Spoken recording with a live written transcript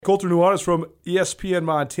Colter Nuanez from ESPN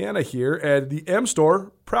Montana here, and the M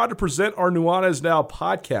Store, proud to present our Nuanez Now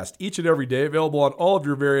podcast each and every day, available on all of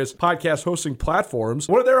your various podcast hosting platforms.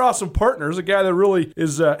 One of their awesome partners, a guy that really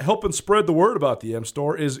is helping spread the word about the M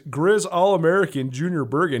Store, is Grizz All-American Junior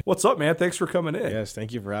Bergen. What's up, man? Thanks for coming in. Yes,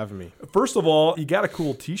 thank you for having me. First of all, you got a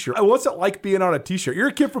cool t-shirt. What's it like being on a t-shirt? You're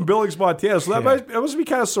a kid from Billings, Montana, so that must be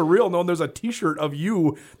kind of surreal knowing there's a t-shirt of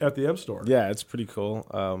you at the M Store. Yeah, it's pretty cool.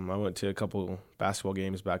 I went to a couple basketball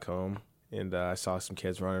games back home, and I saw some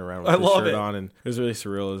kids running around with the shirt on, and it was really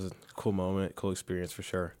surreal. It was a cool moment, cool experience for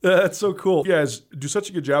sure. That's so cool. You guys do such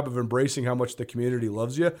a good job of embracing how much the community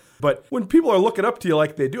loves you. But when people are looking up to you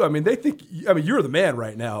like they do, they think, you're the man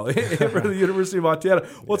right now for the University of Montana.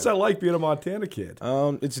 What's that like being a Montana kid?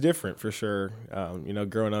 It's different for sure.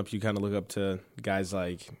 Growing up, you kind of look up to guys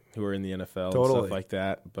like who are in the NFL and stuff like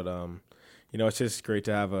that. But, it's just great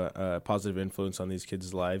to have a positive influence on these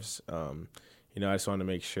kids' lives. I just want to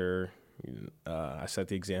make sure I set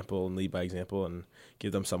the example and lead by example and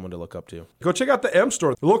give them someone to look up to. Go check out the M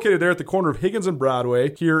Store. They're located there at the corner of Higgins and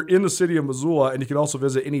Broadway here in the city of Missoula, and you can also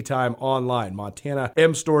visit anytime online,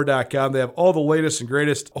 montanamstore.com. They have all the latest and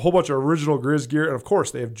greatest, a whole bunch of original Grizz gear, and of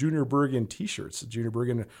course, they have Junior Bergen t-shirts. Junior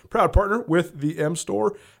Bergen, proud partner with the M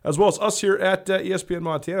Store, as well as us here at ESPN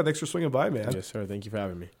Montana. Thanks for swinging by, man. Yes, sir. Thank you for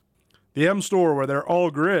having me. The M Store, where they're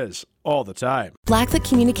all Grizz all the time. Blackfoot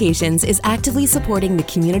Communications is actively supporting the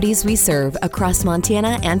communities we serve across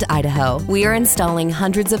Montana and Idaho. We are installing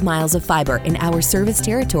hundreds of miles of fiber in our service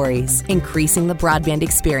territories, increasing the broadband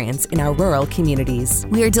experience in our rural communities.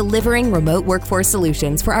 We are delivering remote workforce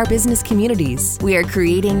solutions for our business communities. We are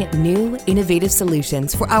creating new, innovative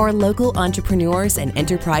solutions for our local entrepreneurs and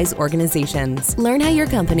enterprise organizations. Learn how your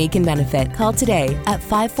company can benefit. Call today at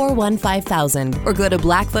 541-5000 or go to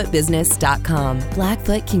blackfootbusiness.com.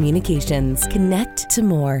 Blackfoot Communications. Connect to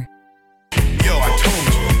more. Yo, I told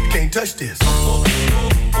you can't touch this.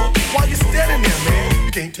 Why you standing there, man?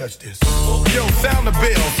 You can't touch this. Yo, sound the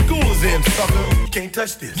bell. School is in, sucker. You can't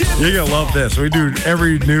touch this. You're going to love this. We do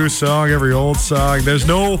every new song, every old song. There's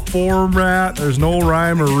no format. There's no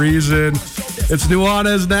rhyme or reason. It's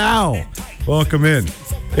Nuanez Now. Welcome in.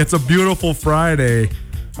 It's a beautiful Friday.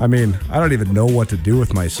 I don't even know what to do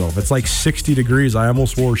with myself. It's like 60 degrees. I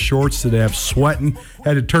almost wore shorts today. I'm sweating.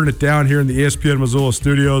 Had to turn it down here in the ESPN Missoula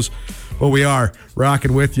studios. But we are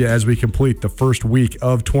rocking with you as we complete the first week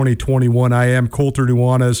of 2021. I am Colter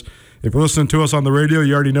Nuanez. If you're listening to us on the radio,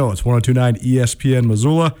 you already know it's 102.9 ESPN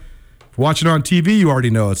Missoula. If you're watching on TV, you already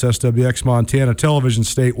know it's SWX Montana Television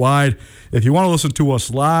statewide. If you want to listen to us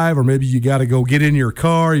live, or maybe you got to go get in your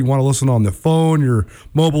car, you want to listen on the phone, your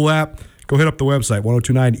mobile app, go hit up the website,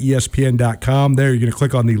 1029ESPN.com. There, you're going to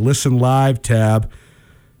click on the Listen Live tab.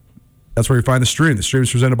 That's where you find the stream. The stream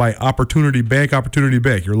is presented by Opportunity Bank. Opportunity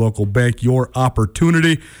Bank, your local bank, your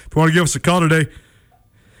opportunity. If you want to give us a call today,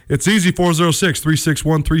 it's easy,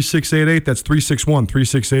 406-361-3688. That's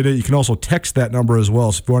 361-3688. You can also text that number as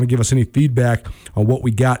well. So if you want to give us any feedback on what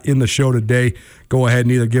we got in the show today, go ahead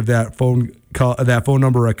and either give that phone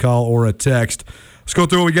number a call or a text. Let's go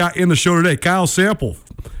through what we got in the show today. Kyle Sample,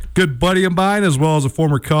 good buddy of mine, as well as a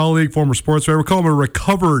former colleague, former sports writer. We call him a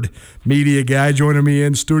recovered media guy, joining me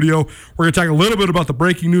in studio. We're going to talk a little bit about the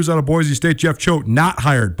breaking news out of Boise State. Jeff Choate not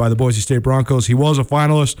hired by the Boise State Broncos. He was a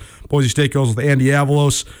finalist. Boise State goes with Andy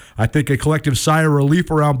Avalos. I think a collective sigh of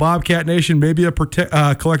relief around Bobcat Nation, maybe a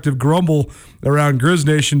collective grumble around Grizz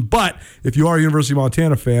Nation. But if you are a University of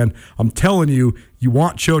Montana fan, I'm telling you, you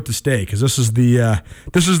want Choate to stay, because this is the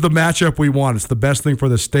matchup we want. It's the best thing for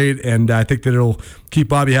the state, and I think that it'll keep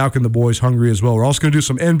Bobby Houck and the boys hungry as well. We're also going to do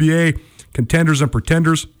some NBA contenders and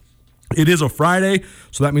pretenders. It is a Friday,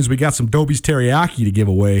 so that means we got some Dobie's Teriyaki to give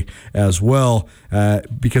away as well,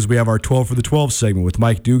 because we have our 12 for the 12 segment with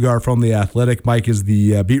Mike Dugar from The Athletic. Mike is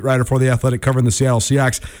the beat writer for The Athletic, covering the Seattle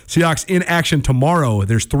Seahawks. Seahawks in action tomorrow.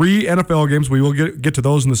 There's 3 NFL games. We will get to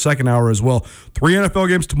those in the second hour as well. 3 NFL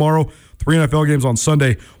games tomorrow, 3 NFL games on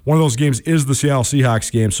Sunday. One of those games is the Seattle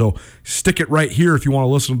Seahawks game, so stick it right here if you want to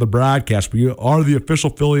listen to the broadcast. We are the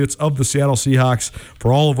official affiliates of the Seattle Seahawks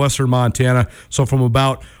for all of Western Montana. So from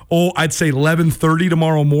about, I'd say 11:30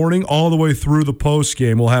 tomorrow morning all the way through the post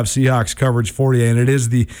game, we'll have Seahawks coverage for you, and it is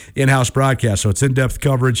the in-house broadcast, so it's in-depth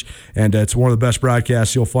coverage, and it's one of the best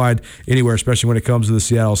broadcasts you'll find anywhere, especially when it comes to the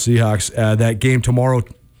Seattle Seahawks. That game tomorrow,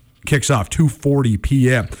 kicks off 2:40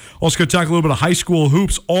 p.m. Also going to talk a little bit of high school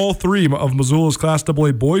hoops. All three of Missoula's Class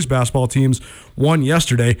AA boys basketball teams won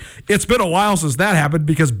yesterday. It's been a while since that happened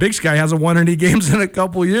because Big Sky hasn't won any games in a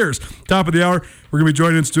couple years. Top of the hour, we're going to be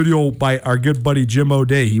joined in studio by our good buddy Jim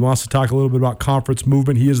O'Day. He wants to talk a little bit about conference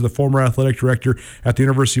movement. He is the former athletic director at the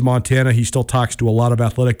University of Montana. He still talks to a lot of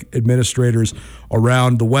athletic administrators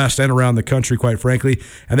around the West and around the country, quite frankly.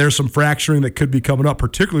 And there's some fracturing that could be coming up,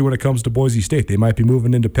 particularly when it comes to Boise State. They might be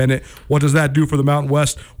moving independent. What does that do for the Mountain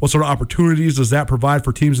West? What sort of opportunities does that provide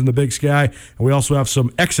for teams in the Big Sky? And we also have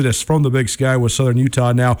some exodus from the Big Sky with Southern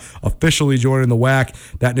Utah now officially joining the WAC.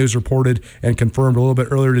 That news reported and confirmed a little bit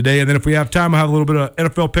earlier today. And then if we have time, I'll have a little bit of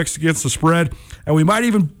NFL picks against the spread. And we might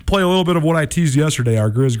even play a little bit of what I teased yesterday,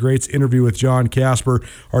 our Grizz Greats interview with John Casper.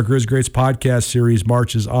 Our Grizz Greats podcast series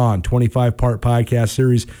marches on, 25-part podcast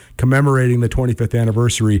series commemorating the 25th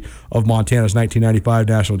anniversary of Montana's 1995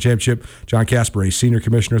 national championship. John Casper, a senior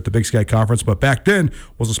commissioner at the Big Sky Conference, but back then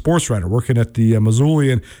was a sports writer working at the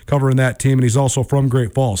Missoulian, covering that team, and he's also from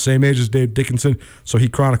Great Falls, same age as Dave Dickinson, so he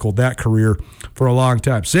chronicled that career for a long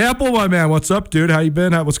time. Sample, my man, what's up, dude? How you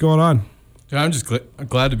been? What's going on? I'm just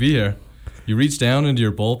glad to be here. You reached down into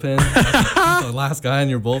your bullpen. The last guy in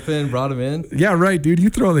your bullpen brought him in. Yeah, right, dude. You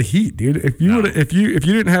throw the heat, dude. If you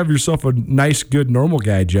didn't have yourself a nice, good normal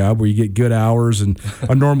guy job where you get good hours and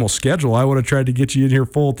a normal schedule, I would have tried to get you in here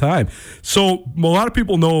full time. So a lot of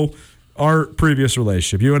people know our previous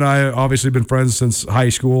relationship. You and I have obviously been friends since high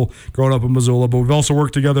school, growing up in Missoula, but we've also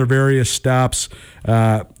worked together various stops,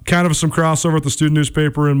 kind of some crossover at the student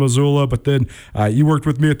newspaper in Missoula, but then you worked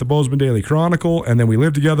with me at the Bozeman Daily Chronicle, and then we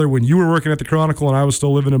lived together when you were working at the Chronicle and I was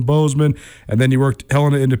still living in Bozeman, and then you worked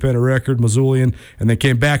Helena Independent Record, Missoulian, and then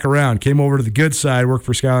came back around, came over to the good side, worked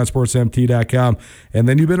for SkylineSportsMT.com, and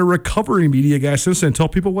then you've been a recovery media guy since then. Tell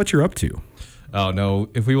people what you're up to. Oh, no.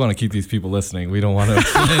 If we want to keep these people listening, we don't want to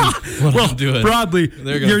explain what I'm doing. Broadly,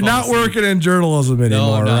 you're not working in journalism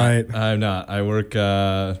anymore, right? I'm not. I work,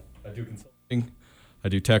 I do consulting, I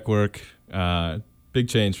do tech work. Big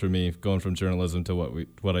change for me, going from journalism to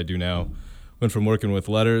what I do now. Went from working with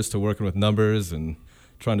letters to working with numbers and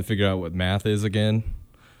trying to figure out what math is again.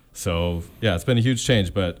 So, yeah, it's been a huge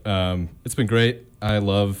change, but it's been great. I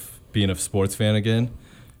love being a sports fan again.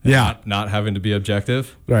 Yeah. Not having to be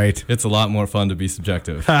objective. Right. It's a lot more fun to be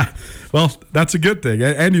subjective. Well, that's a good thing.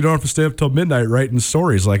 And you don't have to stay up till midnight writing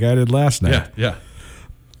stories like I did last night. Yeah.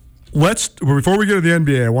 Before we get to the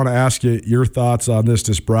NBA, I want to ask you your thoughts on this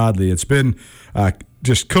just broadly. It's been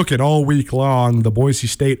just cooking all week long, the Boise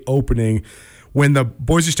State opening. When the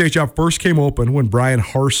Boise State job first came open, when Brian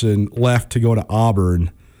Harsin left to go to Auburn,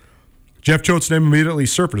 Jeff Choate's name immediately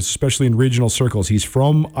surfaced, especially in regional circles. He's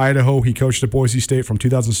from Idaho. He coached at Boise State from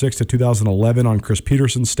 2006 to 2011 on Chris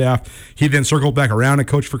Peterson's staff. He then circled back around and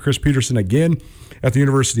coached for Chris Peterson again at the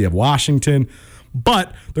University of Washington.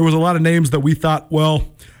 But there was a lot of names that we thought, well,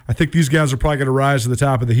 I think these guys are probably going to rise to the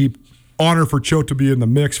top of the heap. Honor for Choate to be in the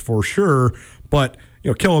mix for sure. But,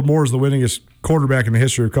 Kellen Moore is the winningest quarterback in the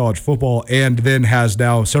history of college football, and then has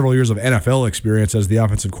now several years of NFL experience as the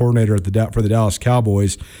offensive coordinator for the Dallas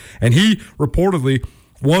Cowboys. And he reportedly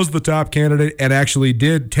was the top candidate and actually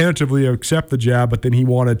did tentatively accept the job, but then he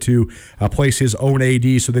wanted to place his own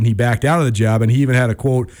AD, so then he backed out of the job. And he even had a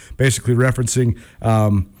quote basically referencing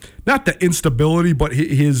not the instability, but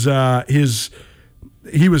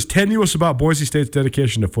he was tenuous about Boise State's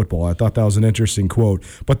dedication to football. I thought that was an interesting quote.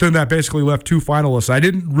 But then that basically left two finalists. I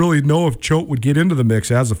didn't really know if Choate would get into the mix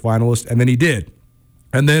as a finalist, and then he did.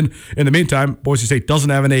 And then, in the meantime, Boise State doesn't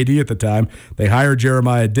have an AD at the time. They hired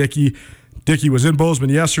Jeremiah Dickey. Dickey was in Bozeman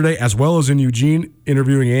yesterday, as well as in Eugene,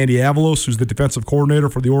 interviewing Andy Avalos, who's the defensive coordinator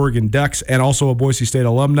for the Oregon Ducks and also a Boise State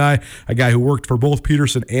alumni, a guy who worked for both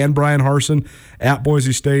Peterson and Brian Harsin at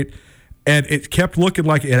Boise State. And it kept looking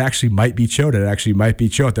like it actually might be Choate.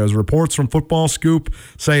 There was reports from Football Scoop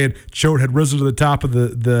saying Choate had risen to the top of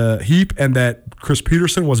the heap and that Chris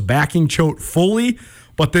Peterson was backing Choate fully.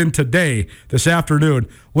 But then today, this afternoon,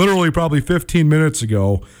 literally probably 15 minutes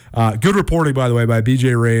ago, good reporting, by the way, by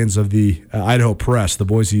B.J. Rains of the Idaho Press, the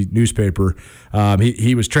Boise newspaper.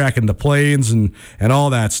 He was tracking the planes and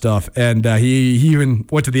all that stuff. And he even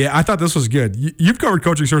went to I thought this was good. You've covered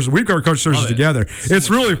coaching searches. We've covered coaching searches together. It's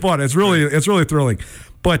really fun. It's really thrilling.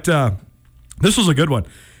 But this was a good one.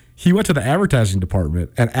 He went to the advertising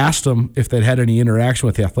department and asked them if they'd had any interaction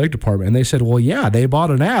with the athletic department. And they said, well, yeah, they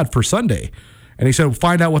bought an ad for Sunday. And he said, well,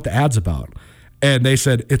 find out what the ad's about. And they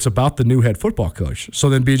said, it's about the new head football coach. So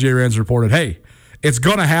then B.J. Rains reported, hey, it's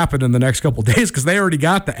going to happen in the next couple of days because they already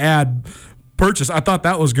got the ad purchased. I thought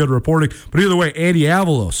that was good reporting. But either way, Andy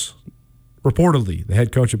Avalos, reportedly the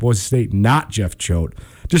head coach at Boise State, not Jeff Choate.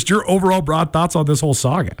 Just your overall broad thoughts on this whole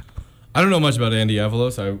saga. I don't know much about Andy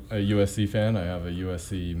Avalos. I'm a USC fan. I have a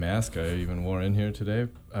USC mask. I even wore in here today.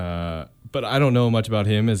 But I don't know much about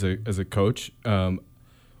him as a coach.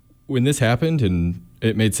 When this happened, and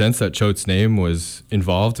it made sense that Choate's name was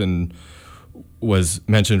involved and was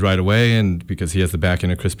mentioned right away, and because he has the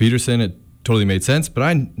backing of Chris Peterson, it totally made sense. But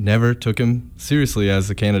I never took him seriously as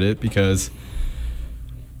a candidate because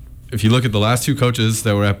if you look at the last 2 coaches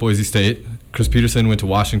that were at Boise State, Chris Peterson went to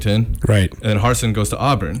Washington, right, and then Harsin goes to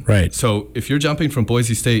Auburn, right. So if you're jumping from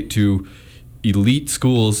Boise State to elite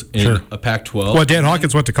schools in a Pac-12, well, Dan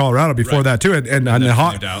Hawkins went to Colorado before that too, and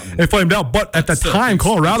they flamed out. But at the time,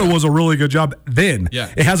 Colorado was a really good job then.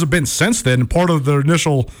 Yeah. It hasn't been since then. Part of the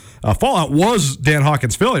initial fallout was Dan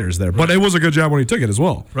Hawkins' failures there, but it was a good job when he took it as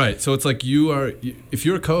well. Right. So it's like if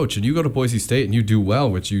you're a coach and you go to Boise State and you do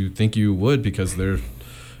well, which you think you would because they're,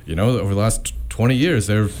 over the last 20 years,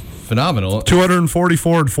 they're phenomenal.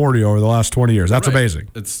 244-40 over the last 20 years. That's amazing.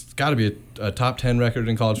 It's got to be a top 10 record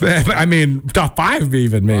in college football. I mean, top 5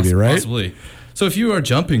 even, maybe, right? Possibly. So if you are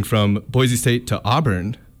jumping from Boise State to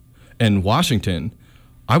Auburn and Washington,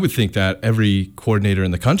 I would think that every coordinator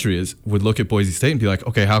in the country would look at Boise State and be like,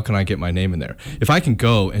 okay, how can I get my name in there? If I can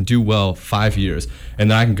go and do well 5 years, and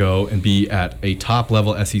then I can go and be at a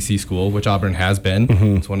top-level SEC school, which Auburn has been.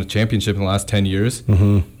 Mm-hmm. It's won a championship in the last 10 years.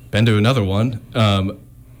 Mm-hmm. Been to another one.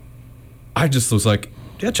 I just was like,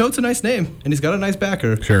 yeah, Choate's a nice name, and he's got a nice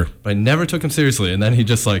backer. Sure. But I never took him seriously, and then he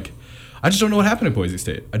just I just don't know what happened at Boise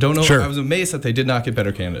State. I don't know. Sure. I was amazed that they did not get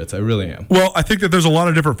better candidates. I really am. Well, I think that there's a lot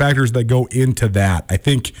of different factors that go into that. I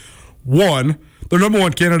think, one, their number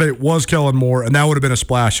 1 candidate was Kellen Moore, and that would have been a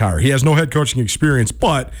splash hire. He has no head coaching experience,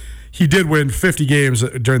 but he did win 50 games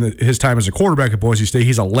during his time as a quarterback at Boise State.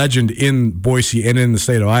 He's a legend in Boise and in the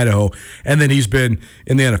state of Idaho, and then he's been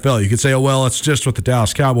in the NFL. You could say, oh, well, it's just with the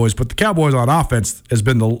Dallas Cowboys, but the Cowboys on offense has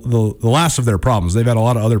been the last of their problems. They've had a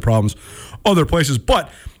lot of other problems other places, but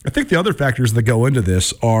I think the other factors that go into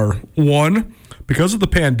this are, one, because of the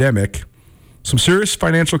pandemic, some serious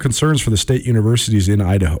financial concerns for the state universities in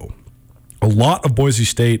Idaho. A lot of Boise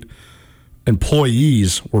State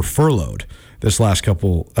employees were furloughed this last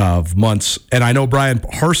couple of months. And I know Brian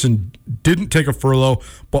Harsin didn't take a furlough,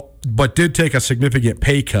 but did take a significant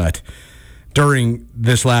pay cut during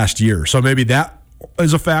this last year. So maybe that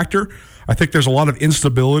is a factor. I think there's a lot of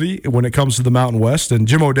instability when it comes to the Mountain West. And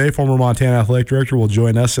Jim O'Day, former Montana Athletic Director, will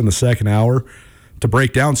join us in the second hour to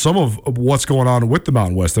break down some of what's going on with the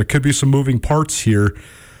Mountain West. There could be some moving parts here.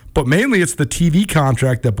 But mainly it's the TV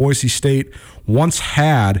contract that Boise State once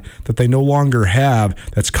had that they no longer have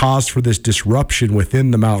that's caused for this disruption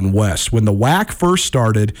within the Mountain West. When the WAC first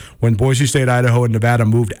started, when Boise State, Idaho, and Nevada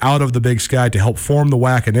moved out of the Big Sky to help form the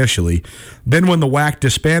WAC initially, then when the WAC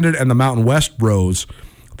disbanded and the Mountain West rose,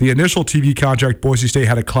 the initial TV contract, Boise State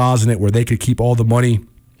had a clause in it where they could keep all the money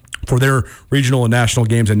for their regional and national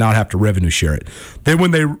games and not have to revenue share it. Then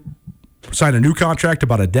when they signed a new contract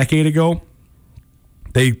about a decade ago,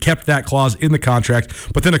 they kept that clause in the contract,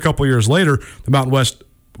 but then a couple years later, the Mountain West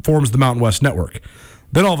forms the Mountain West Network.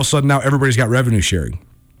 Then all of a sudden now everybody's got revenue sharing.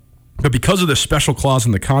 But because of this special clause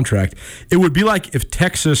in the contract, it would be like if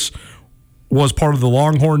Texas was part of the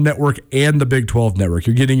Longhorn Network and the Big 12 Network.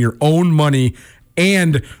 You're getting your own money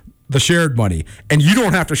and the shared money, and you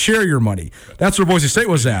don't have to share your money. That's where Boise State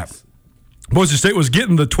was at. Boise State was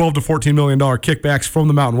getting the $12 to $14 million kickbacks from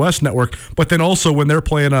the Mountain West Network, but then also when they're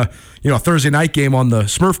playing a Thursday night game on the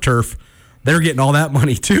Smurf turf, they're getting all that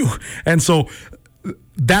money too. And so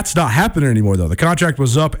that's not happening anymore, though. The contract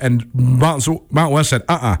was up, and Mountain West said,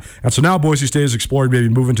 And so now Boise State is exploring maybe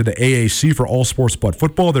moving to the AAC for all sports but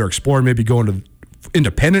football. They're exploring maybe going to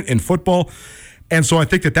independent in football. And so I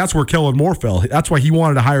think that's where Kellen Moore fell. That's why he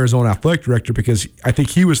wanted to hire his own athletic director, because I think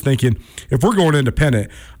he was thinking, if we're going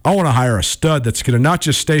independent, I want to hire a stud that's going to not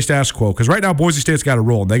just stay status quo. Because right now, Boise State's got it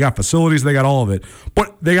rolling. They got facilities, they got all of it,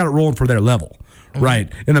 but they got it rolling for their level.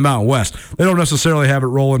 Right, in the Mountain West. They don't necessarily have it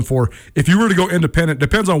rolling for, if you were to go independent,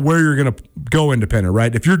 depends on where you're going to go independent,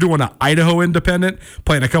 right? If you're doing an Idaho independent,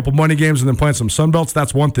 playing a couple money games and then playing some Sun Belts,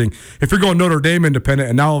 that's one thing. If you're going Notre Dame independent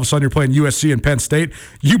and now all of a sudden you're playing USC and Penn State,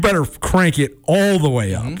 you better crank it all the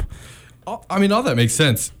way up. Mm-hmm. I mean, all that makes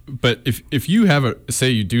sense. But if you have say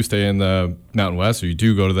you do stay in the Mountain West, or you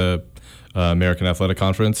do go to the American Athletic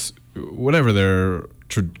Conference, whatever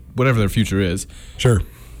their future is. Sure.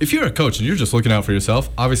 If you're a coach and you're just looking out for yourself,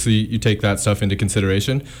 obviously you take that stuff into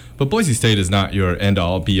consideration. But Boise State is not your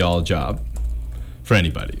end-all, be-all job for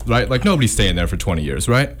anybody, right? Like, nobody's staying there for 20 years,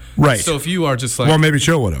 right? Right. So if you are just like... Well, maybe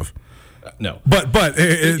Cho would have. No. But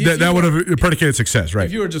that would have predicated success, right?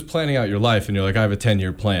 If you were just planning out your life and you're like, I have a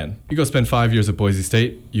 10-year plan, you go spend 5 years at Boise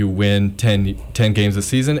State, you win 10 games a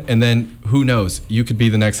season, and then who knows, you could be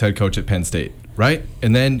the next head coach at Penn State, right?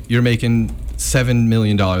 And then you're making $7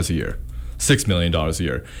 million a year, $6 million a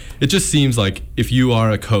year. It just seems like if you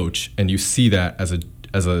are a coach and you see that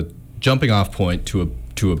as a jumping off point to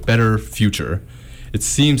a better future, it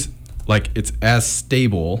seems like it's as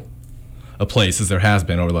stable a place as there has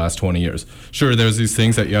been over the last 20 years. Sure, there's these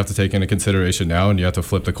things that you have to take into consideration now, and you have to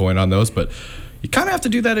flip the coin on those, but you kind of have to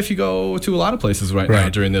do that if you go to a lot of places right now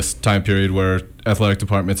during this time period where athletic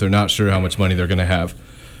departments are not sure how much money they're going to have.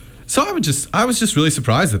 So I was just really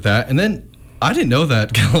surprised at that. And then I didn't know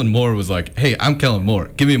that Kellen Moore was like, hey, I'm Kellen Moore.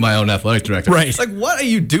 Give me my own athletic director. Right. It's like, what are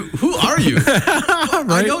you doing? Who are you?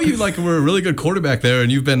 I know you were a really good quarterback there,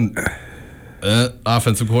 and you've been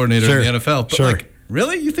offensive coordinator in the NFL. But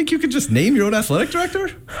really? You think you could just name your own athletic director?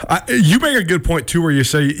 You make a good point, too, where you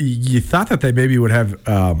say you thought that they maybe would have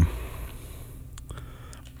a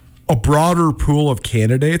broader pool of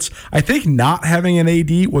candidates. I think not having an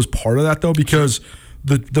AD was part of that, though, because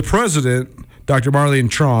the president, Dr. Marlene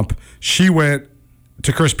Trump, she went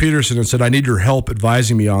to Chris Peterson and said, I need your help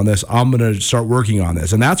advising me on this. I'm going to start working on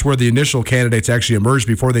this. And that's where the initial candidates actually emerged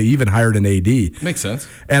before they even hired an AD. Makes sense.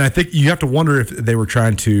 And I think you have to wonder if they were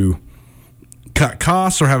trying to cut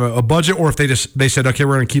costs or have a budget, or if they said, okay,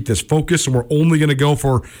 we're going to keep this focused and we're only going to go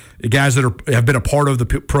for guys that have been a part of the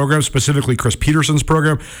program, specifically Chris Peterson's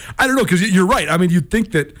program. I don't know, because you're right. I mean, you'd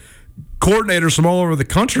think that coordinators from all over the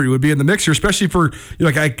country would be in the mix here, especially for,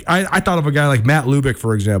 like, I thought of a guy like Matt Lubick,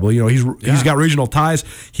 for example. He's got regional ties.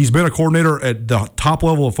 He's been a coordinator at the top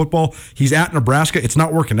level of football. He's at Nebraska. It's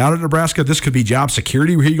not working out at Nebraska. This could be job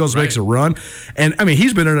security where he goes makes a run. And, I mean,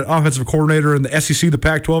 he's been an offensive coordinator in the SEC, the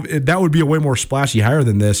Pac-12. That would be a way more splashy hire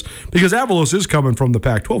than this, because Avalos is coming from the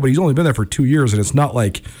Pac-12, but he's only been there for 2 years, and it's not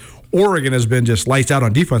like Oregon has been just lights out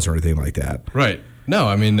on defense or anything like that. Right. No,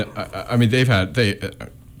 I mean,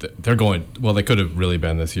 they're going, well, they could have really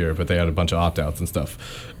been this year, but they had a bunch of opt-outs and stuff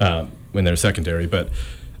when they're secondary. But,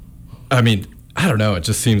 I mean, I don't know. It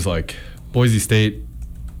just seems like Boise State,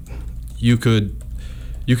 you could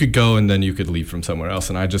go and then you could leave from somewhere else.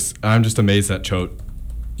 And I'm just amazed that Choate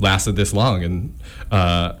lasted this long. And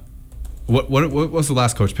what was the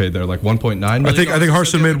last coach paid there? Like $1.9 million? I think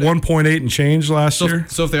Harsin made 1.8 and change last year.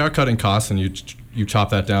 So if they are cutting costs and you chop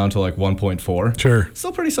that down to like 1.4. Sure.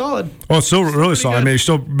 Still pretty solid. Well, it's still really solid. Good. I mean, you're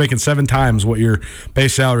still making 7 times what your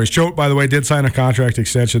base salary is. Choate, by the way, did sign a contract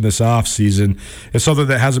extension this offseason. It's something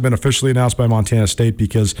that hasn't been officially announced by Montana State,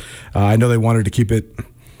 because I know they wanted to keep it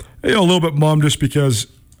a little bit mum, just because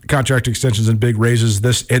contract extensions and big raises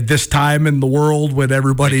at this time in the world when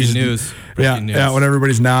everybody's Breaking news. when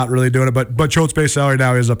everybody's not really doing it. But Choate's base salary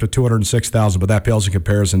now is up to $206,000, but that pales in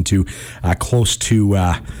comparison to close to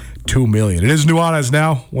 $2 million. It is Nuanez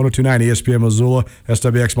now, 102.9 ESPN Missoula,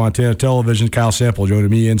 SWX Montana Television. Kyle Sample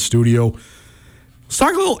joining me in studio. Let's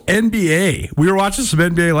talk a little NBA. We were watching some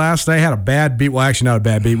NBA last night. Had a bad beat. Well, actually, not a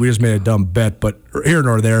bad beat. We just made a dumb bet, but here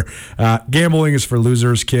nor there. Gambling is for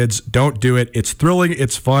losers, kids. Don't do it. It's thrilling,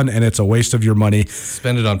 it's fun, and it's a waste of your money.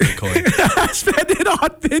 Spend it on Bitcoin. Spend it on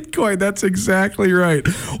Bitcoin. That's exactly right.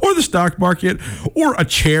 Or the stock market, or a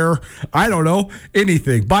chair. I don't know.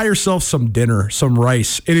 Anything. Buy yourself some dinner, some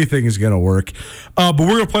rice. Anything is going to work. But we're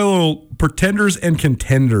going to play a little pretenders and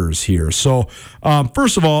contenders here. So,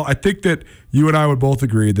 first of all, I think that you and I would both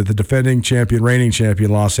agree that the defending champion, reigning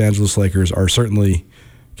champion Los Angeles Lakers are certainly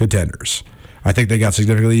contenders. I think they got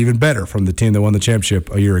significantly even better from the team that won the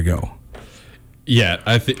championship a year ago. Yeah,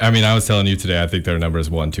 I was telling you today, I think their numbers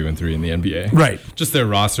 1, 2, and 3 in the NBA. Right. Just their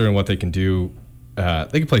roster and what they can do. They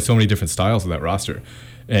can play so many different styles with that roster.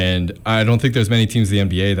 And I don't think there's many teams in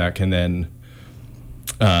the NBA that can then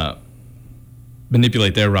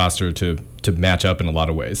manipulate their roster to match up in a lot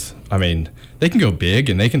of ways. I mean, they can go big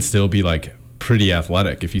and they can still be like pretty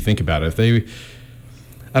athletic if you think about it.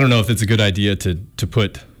 I don't know if it's a good idea to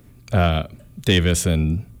put Davis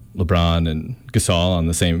and LeBron and Gasol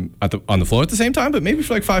on the floor at the same time, but maybe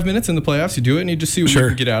for like 5 minutes in the playoffs you do it and you just see what you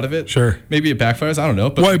can get out of it. Sure. Maybe it backfires. I don't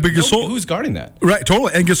know. But Gasol, who's guarding that? Right,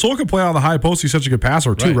 totally. And Gasol can play on the high post. He's such a good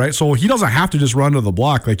passer too, right? So he doesn't have to just run to the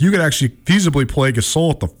block. Like, you could actually feasibly play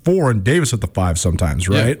Gasol at the 4 and Davis at the 5 sometimes,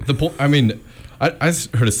 right? Yeah, I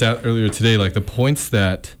heard a stat earlier today, like the points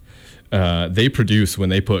that they produce when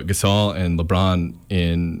they put Gasol and LeBron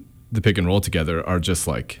in the pick and roll together are just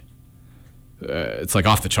like, it's like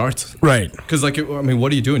off the charts. Right. Because,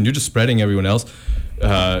 what are you doing? You're just spreading everyone else.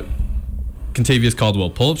 Contavious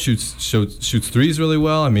Caldwell-Pope shoots threes really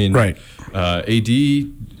well. I mean, right. AD,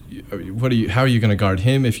 how are you going to guard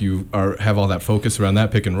him if you have all that focus around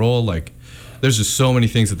that pick and roll? Like, there's just so many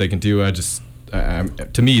things that they can do.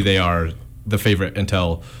 To me, they are the favorite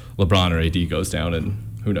until LeBron or AD goes down,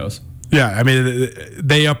 and who knows. Yeah, I mean,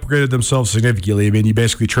 they upgraded themselves significantly. I mean, you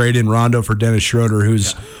basically trade in Rondo for Dennis Schroeder,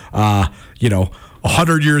 who's,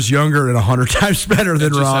 100 years younger and 100 times better than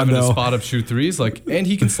just Rondo. Having to spot up, shoot threes, and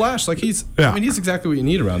he can slash. He's exactly what you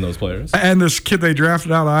need around those players. And this kid they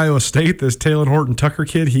drafted out of Iowa State, this Taylor Horton-Tucker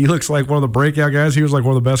kid, he looks like one of the breakout guys. He was like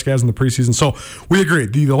one of the best guys in the preseason. So we agree.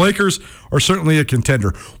 The Lakers are certainly a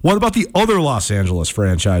contender. What about the other Los Angeles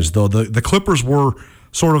franchise, though? The Clippers were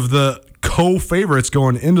sort of the co-favorites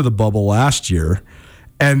going into the bubble last year,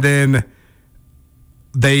 and then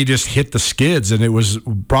they just hit the skids, and it was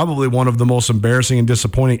probably one of the most embarrassing and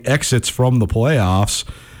disappointing exits from the playoffs.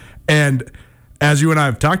 And as you and I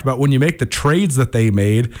have talked about, when you make the trades that they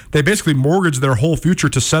made, they basically mortgaged their whole future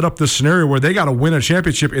to set up this scenario where they got to win a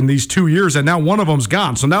championship in these 2 years, and now one of them's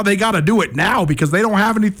gone. So now they got to do it now because they don't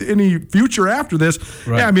have any future after this.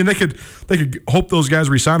 Right. Yeah, I mean, they could hope those guys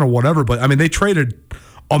resign or whatever, but I mean, they traded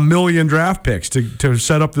 $1 million draft picks to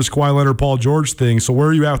set up this Kawhi Leonard, Paul George thing. So where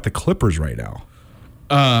are you at with the Clippers right now?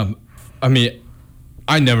 I mean,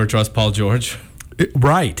 I never trust Paul George.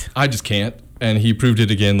 Right. I just can't. And he proved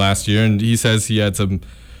it again last year. And he says he had some,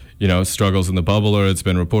 struggles in the bubble, or it's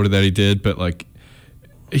been reported that he did. But,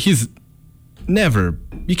 he's never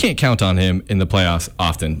 – you can't count on him in the playoffs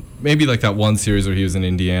often. Maybe that one series where he was in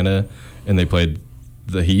Indiana and they played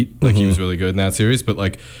the Heat. He was really good in that series.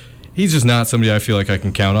 But, he's just not somebody I feel like I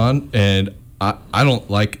can count on. And I don't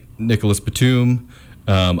like Nicholas Batum.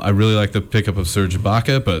 I really like the pickup of Serge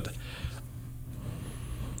Ibaka, but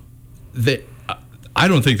I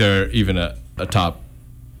don't think they're even a top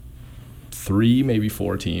 3, maybe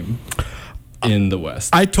 4 team in the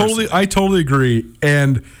West. I totally agree,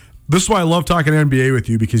 and this is why I love talking NBA with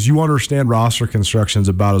you, because you understand roster constructions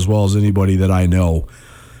about as well as anybody that I know.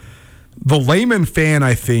 The layman fan,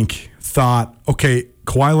 I think, thought, okay,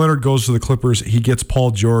 Kawhi Leonard goes to the Clippers. He gets Paul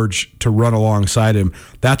George to run alongside him.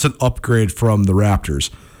 That's an upgrade from the Raptors.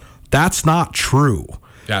 That's not true.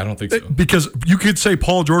 Yeah, I don't think so. Because you could say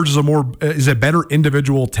Paul George is a better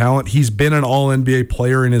individual talent. He's been an All-NBA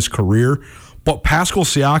player in his career. But Pascal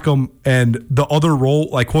Siakam and the other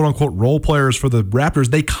quote-unquote role players for the Raptors,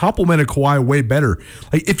 they complemented Kawhi way better.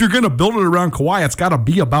 If you're going to build it around Kawhi, it's got to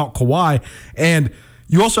be about Kawhi. And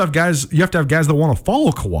you also have guys. You have to have guys that want to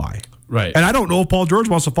follow Kawhi. Right. And I don't know if Paul George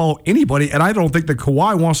wants to follow anybody, and I don't think that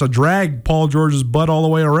Kawhi wants to drag Paul George's butt all the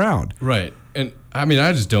way around. Right. And, I mean,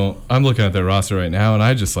 I just don't. I'm looking at their roster right now, and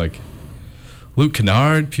I just, Luke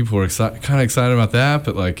Kennard, people were kind of excited about that,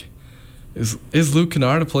 but, is Luke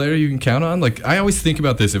Kennard a player you can count on? I always think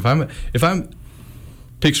about this. If I'm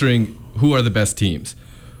picturing who are the best teams,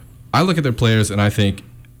 I look at their players, and I think,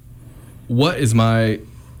 what is my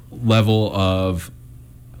level of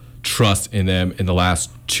trust in them in the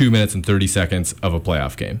last 2 minutes and 30 seconds of a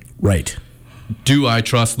playoff game? Right. Do I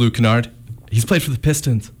trust Luke Kennard? He's played for the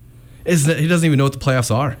Pistons. He doesn't even know what the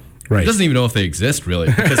playoffs are. Right. He doesn't even know if they exist, really,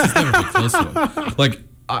 because he's never been close to them.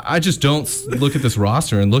 I just don't look at this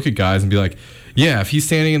roster and look at guys and be like, yeah, if he's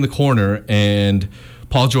standing in the corner and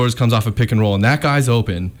Paul George comes off a pick and roll and that guy's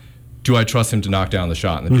open, do I trust him to knock down the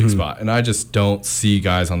shot in the big spot? And I just don't see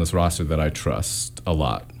guys on this roster that I trust a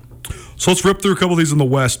lot. So let's rip through a couple of these in the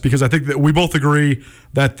West, because I think that we both agree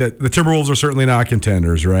that the Timberwolves are certainly not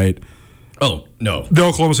contenders, right? Oh, no. The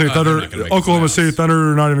Oklahoma City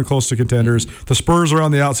Thunder are not even close to contenders. The Spurs are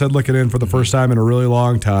on the outside looking in for the first time in a really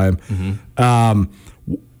long time.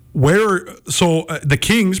 The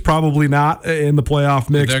Kings probably not in the playoff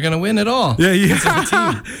mix. They're going to win it all.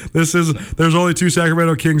 Yeah. There's only 2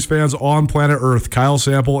 Sacramento Kings fans on planet Earth: Kyle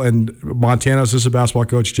Sample and Montana assistant basketball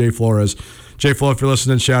coach Jay Flores. Jay Flo, if you're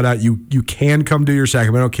listening, shout out. You can come do your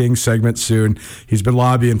Sacramento Kings segment soon. He's been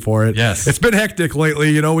lobbying for it. Yes. It's been hectic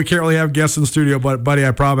lately. We can't really have guests in the studio, but buddy,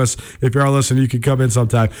 I promise, if you are listening, you can come in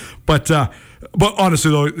sometime. But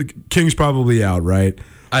honestly, though, the Kings probably out, right?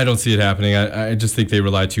 I don't see it happening. I just think they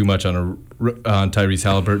rely too much on Tyrese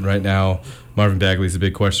Halliburton right now. Marvin Bagley's a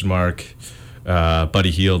big question mark.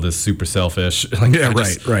 Buddy Hield is super selfish.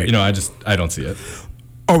 Right. I don't see it.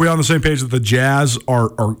 Are we on the same page that the Jazz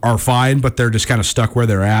are fine, but they're just kind of stuck where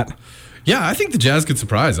they're at? Yeah, I think the Jazz could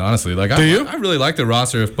surprise, honestly. Do you? I really like their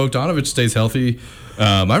roster. If Bogdanovich stays healthy,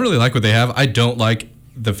 I really like what they have. I don't like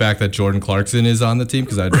the fact that Jordan Clarkson is on the team,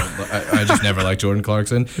 because I just never liked Jordan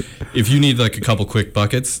Clarkson. If you need a couple quick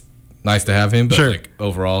buckets, nice to have him, but sure.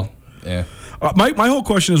 Overall, yeah. My whole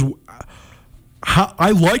question is,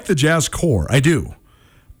 I like the Jazz core. I do.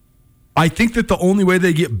 I think that the only way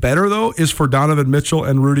they get better, though, is for Donovan Mitchell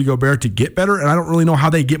and Rudy Gobert to get better, and I don't really know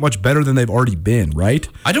how they get much better than they've already been, right?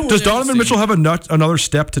 Does Donovan Mitchell have another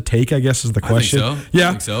step to take, I guess, is the question. I think so. Yeah.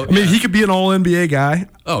 I think so. I mean, he could be an all-NBA guy.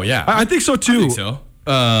 Oh, yeah. I think so, too. I think so.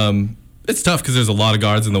 It's tough because there's a lot of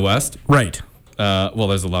guards in the West. Right. Well,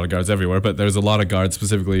 there's a lot of guards everywhere, but there's a lot of guards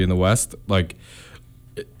specifically in the West. Like,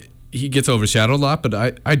 he gets overshadowed a lot, but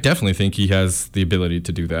I definitely think he has the ability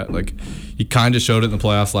to do that. Like, he kind of showed it in the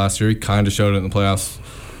playoffs last year. He kind of showed it in the playoffs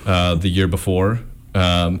the year before.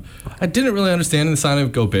 I didn't really understand in the signing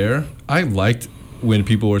of Gobert. I liked when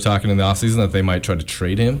people were talking in the offseason that they might try to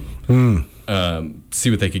trade him, see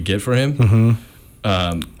what they could get for him.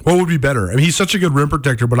 Mm-hmm. What would be better? I mean, he's such a good rim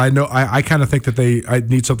protector, but I kind of think that I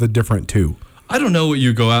need something different too. I don't know what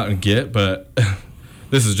you go out and get, but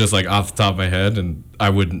this is just like off the top of my head, and I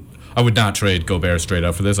would not trade Gobert straight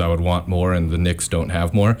up for this. I would want more, and the Knicks don't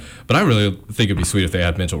have more. But I really think it'd be sweet if they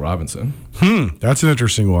had Mitchell Robinson. That's an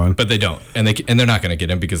interesting one. But they don't, and they're not going to get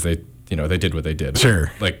him because they did what they did.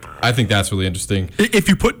 Sure. Like, I think that's really interesting.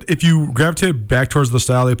 If you gravitate back towards the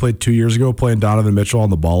style they played 2 years ago, playing Donovan Mitchell on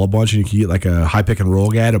the ball a bunch, and you can get like a high pick and roll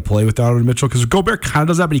guy to play with Donovan Mitchell, because Gobert kind of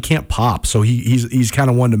does that, but he can't pop, so he's kind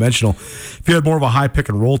of one dimensional. If you had more of a high pick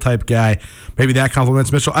and roll type guy, maybe that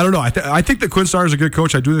complements Mitchell. I don't know. I think that Quinn Snyder is a good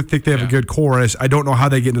coach. I do think they have a good core. I don't know how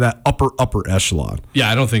they get into that upper echelon. Yeah,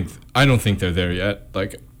 I don't think they're there yet.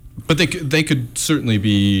 Like, but they could certainly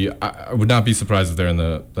be. I would not be surprised if they're in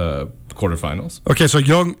the quarterfinals. Okay, so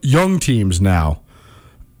young teams now.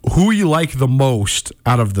 Who you like the most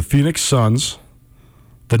out of the Phoenix Suns,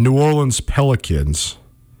 the New Orleans Pelicans,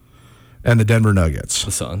 and the Denver Nuggets?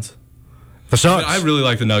 The Suns. The Suns. I really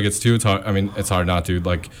like the Nuggets too. It's hard. I mean, it's hard not to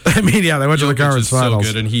like. I mean, yeah, they went to the conference finals.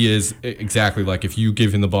 So good, and he is exactly like if you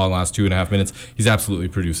give him the ball in the last 2.5 minutes, he's absolutely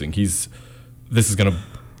producing.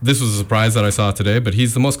 This was a surprise that I saw today, but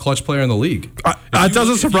he's the most clutch player in the league. That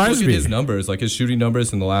doesn't surprise me. His numbers, like his shooting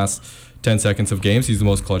numbers in the last 10 seconds of games, he's the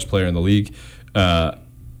most clutch player in the league. But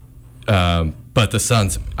the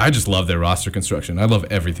Suns, I just love their roster construction. I love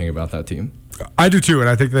everything about that team. I do too, and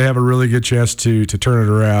I think they have a really good chance to turn it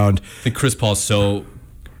around. I think Chris Paul's so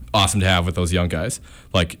awesome to have with those young guys.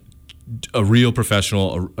 Like a real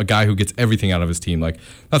professional, a guy who gets everything out of his team. Like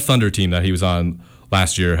that Thunder team that he was on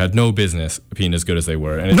last year had no business being as good as they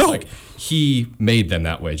were. And it's like he made them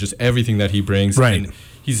that way. Just everything that he brings. Right. And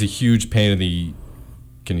he's a huge pain in the...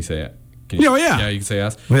 Can you say it? Yeah, Yeah, you can say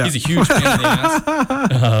ass. Yeah. He's a huge pain in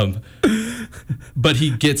the ass. But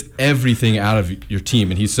he gets everything out of your team,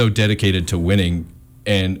 and he's so dedicated to winning.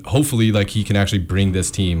 And hopefully, like, he can actually bring this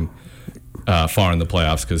team far in the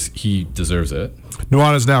playoffs because he deserves it.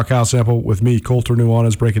 Nuanez now, Kyle Sample with me, Colter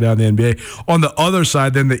Nuanez, breaking down the NBA. On the other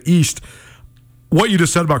side, then the East, what you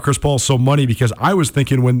just said about Chris Paul is so money, because I was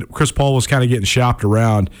thinking when Chris Paul was kind of getting shopped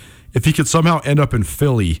around, if he could somehow end up in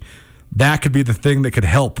Philly, that could be the thing that could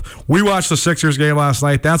help. We watched the Sixers game last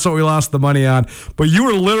night. That's what we lost the money on. But you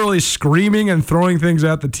were literally screaming and throwing things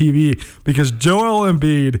at the TV because Joel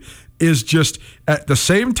Embiid is just, at the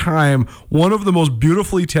same time, one of the most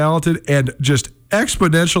beautifully talented and just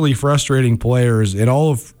exponentially frustrating players in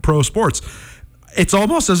all of pro sports. It's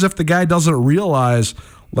almost as if the guy doesn't realize,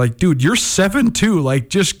 like, dude, you're 7'2". Like,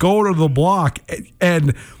 just go to the block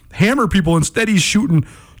and hammer people. Instead, he's shooting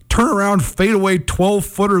turnaround, fadeaway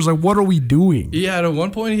 12-footers. Like, what are we doing? Yeah, at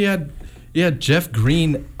one point he had Jeff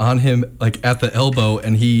Green on him, like, at the elbow,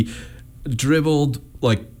 and he dribbled,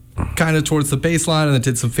 like, kind of towards the baseline and then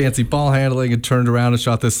did some fancy ball handling and turned around and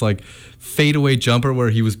shot this, like, fadeaway jumper where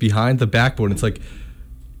he was behind the backboard. It's like,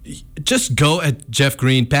 just go at Jeff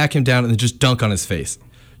Green, back him down, and then just dunk on his face.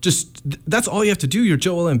 Just, that's all you have to do. You're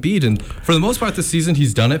Joel Embiid, and for the most part this season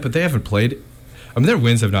he's done it, but they haven't played. I mean, their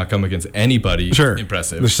wins have not come against anybody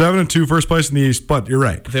impressive. They're 7-2, first place in the East, but you're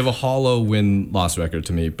right. They have a hollow win-loss record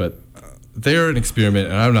to me, but they're an experiment,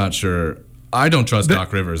 and I'm not sure. I don't trust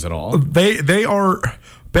Doc Rivers at all. They are.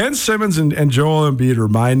 Ben Simmons and Joel Embiid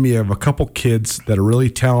remind me of a couple kids that are really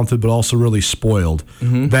talented but also really spoiled,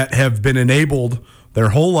 that have been enabled their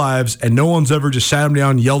whole lives, and no one's ever just sat them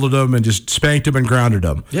down, yelled at them, and just spanked them and grounded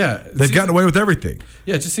them. Yeah. They've gotten away with everything.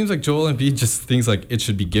 Yeah, it just seems like Joel Embiid just thinks like it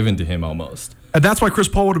should be given to him almost. And that's why Chris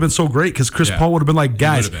Paul would have been so great, because Chris Paul would have been like,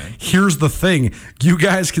 guys, here's the thing. You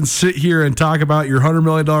guys can sit here and talk about your $100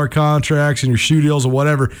 million contracts and your shoe deals or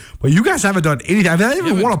whatever, but you guys haven't done anything. Have they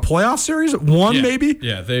even won a playoff series? One, maybe?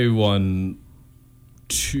 Yeah, they won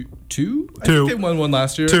two? I think they won one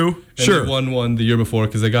last year. Two, and they won one the year before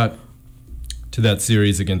because they got to that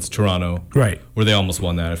series against Toronto, right, where they almost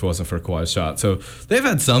won that if it wasn't for Kawhi's shot. So they've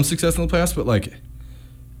had some success in the playoffs, but like,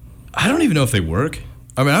 I don't even know if they work.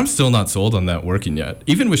 I mean, I'm still not sold on that working yet.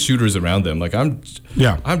 Even with shooters around them, like I'm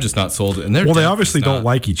just not sold. And they obviously don't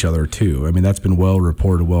like each other too. I mean, that's been well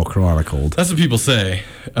reported, well chronicled. That's what people say.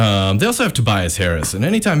 They also have Tobias Harris, and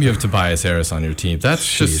anytime you have Tobias Harris on your team, that's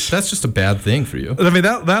just a bad thing for you. I mean,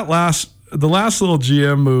 the last little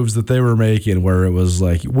GM moves that they were making, where it was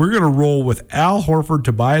like, we're going to roll with Al Horford,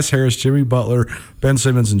 Tobias Harris, Jimmy Butler, Ben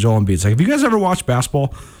Simmons, and Joel Embiid. It's like, have you guys ever watched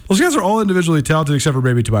basketball? Those guys are all individually talented except for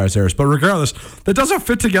maybe Tobias Harris. But regardless, that doesn't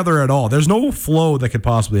fit together at all. There's no flow that could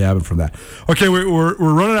possibly happen from that. Okay, we're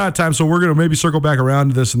running out of time, so we're going to maybe circle back around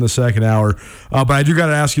to this in the second hour. But I do got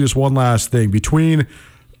to ask you this one last thing.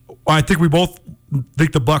 I think we both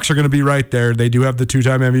think the Bucks are going to be right there. They do have the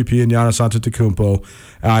two-time MVP in Giannis Antetokounmpo.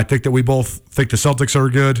 I think that we both think the Celtics are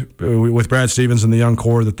good with Brad Stevens and the young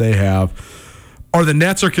core that they have. Are the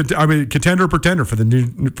Nets contender or pretender for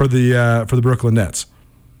the Brooklyn Nets?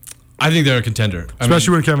 I think they're a contender,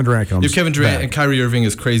 especially when Kevin Durant comes. If Kevin Durant and Kyrie Irving,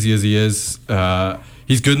 as crazy as he is,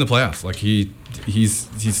 he's good in the playoffs. Like he's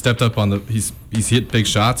stepped up he's hit big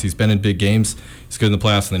shots. He's been in big games. He's good in the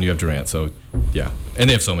playoffs, and then you have Durant. So yeah, and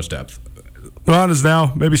they have so much depth. Nuanez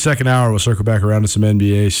now, maybe second hour, we'll circle back around to some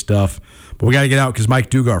NBA stuff. But we got to get out because Mike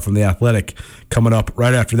Dugar from The Athletic coming up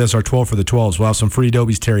right after this, our 12 for the 12s. We'll have some free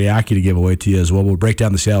Dobie's teriyaki to give away to you as well. We'll break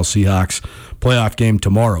down the Seattle Seahawks playoff game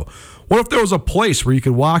tomorrow. What if there was a place where you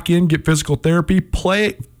could walk in, get physical therapy,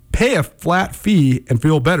 pay a flat fee, and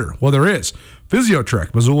feel better? Well, there is.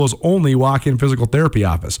 Physiotrek, Missoula's only walk-in physical therapy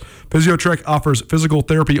office. Physiotrek offers physical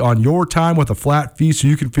therapy on your time with a flat fee so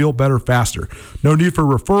you can feel better faster. No need for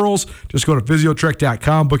referrals. Just go to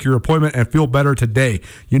physiotrek.com, book your appointment, and feel better today.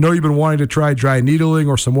 You know you've been wanting to try dry needling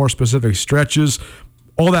or some more specific stretches.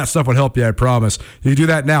 All that stuff would help you, I promise. You can do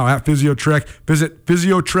that now at Physiotrek. Visit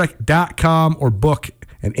physiotrek.com or book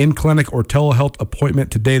an in-clinic or telehealth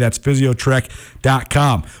appointment today. That's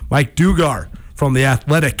physiotrek.com. Mike Dugar from The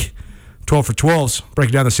Athletic. 12 for 12s,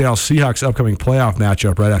 breaking down the Seattle Seahawks upcoming playoff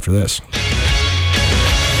matchup right after this.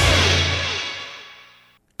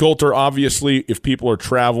 Colter, obviously, if people are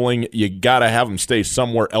traveling, you got to have them stay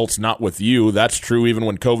somewhere else, not with you. That's true even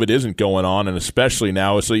when COVID isn't going on, and especially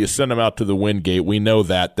now. So you send them out to the Wingate. We know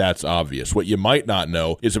that. That's obvious. What you might not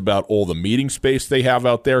know is about all the meeting space they have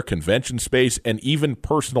out there, convention space, and even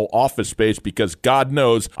personal office space, because God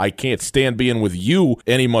knows I can't stand being with you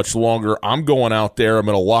any much longer. I'm going out there. I'm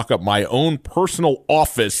going to lock up my own personal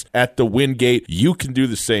office at the Wingate. You can do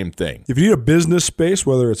the same thing. If you need a business space,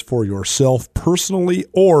 whether it's for yourself personally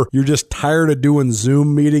or you're just tired of doing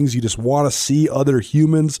Zoom meetings, you just want to see other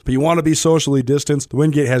humans, but you want to be socially distanced, the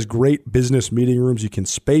Wingate has great business meeting rooms. You can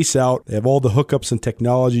space out. They have all the hookups and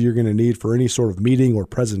technology you're going to need for any sort of meeting or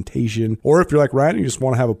presentation. Or if you're like Ryan, you just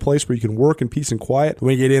want to have a place where you can work in peace and quiet, the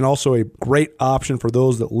Wingate Inn also a great option for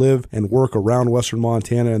those that live and work around Western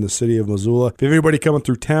Montana and the city of Missoula. If you have anybody coming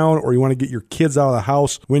through town or you want to get your kids out of the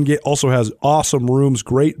house, Wingate also has awesome rooms,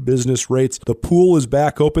 great business rates. The pool is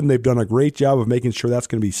back open. They've done a great job of making sure that's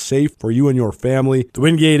going to be safe for you and your family. The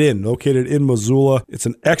Wingate Inn, located in Missoula, it's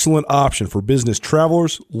an excellent option for business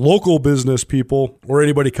travelers, local business people, or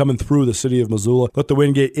anybody coming through the city of Missoula. Let the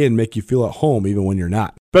Wingate Inn make you feel at home even when you're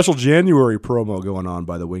not. Special January promo going on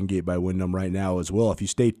by the Wingate by Wyndham right now as well. If you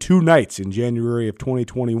stay 2 nights in January of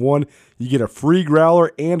 2021, you get a free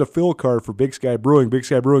growler and a fill card for Big Sky Brewing. Big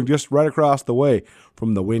Sky Brewing just right across the way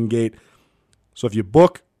from the Wingate. So if you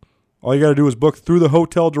book, all you got to do is book through the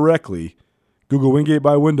hotel directly. Google Wingate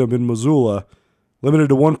by Wyndham in Missoula. Limited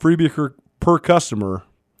to 1 freebie per customer,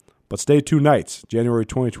 but stay 2 nights. January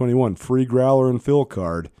 2021, free growler and fill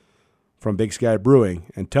card from Big Sky Brewing.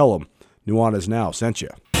 And tell them Nuanez Now sent you.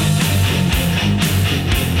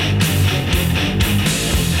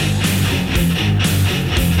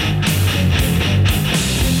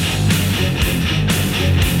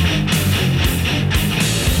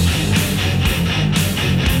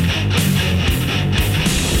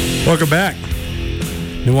 Welcome back.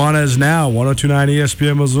 Nuanez Now, 102.9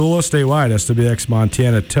 ESPN Missoula, statewide, SWX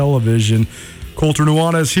Montana Television. Colter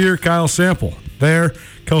Nuanez here, Kyle Sample there,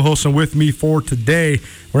 co-hosting with me for today.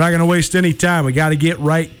 We're not going to waste any time. We got to get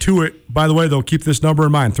right to it. By the way, though, keep this number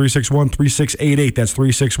in mind, 361-3688. That's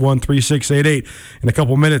 361-3688. In a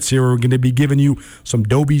couple minutes here, we're going to be giving you some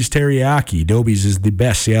Dobie's teriyaki. Dobie's is the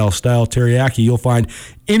best Seattle-style teriyaki you'll find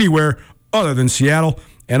anywhere other than Seattle.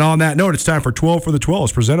 And on that note, it's time for 12 for the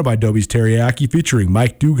 12. Presented by Dobie's Teriyaki, featuring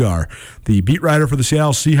Mike Dugar, the beat writer for the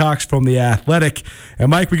Seattle Seahawks from The Athletic. And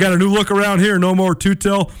Mike, we got a new look around here. No more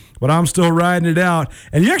two-tell, but I'm still riding it out.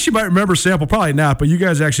 And you actually might remember Sample, probably not, but you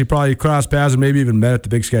guys actually probably crossed paths and maybe even met at the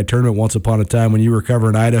Big Sky Tournament once upon a time when you were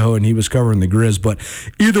covering Idaho and he was covering the Grizz. But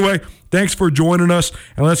either way, thanks for joining us,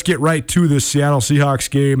 and let's get right to this Seattle Seahawks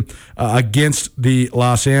game against the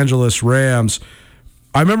Los Angeles Rams.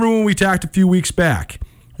 I remember when we talked a few weeks back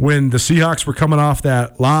when the Seahawks were coming off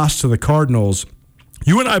that loss to the Cardinals.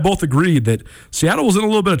 You and I both agreed that Seattle was in a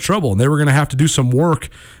little bit of trouble, and they were going to have to do some work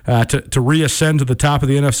to reascend to the top of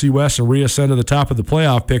the NFC West and reascend to the top of the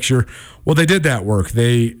playoff picture. Well, they did that work.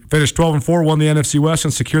 They finished 12-4, won the NFC West,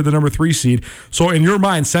 and secured the number 3 seed. So in your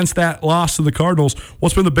mind, since that loss to the Cardinals,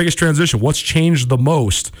 what's been the biggest transition? What's changed the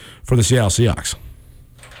most for the Seattle Seahawks?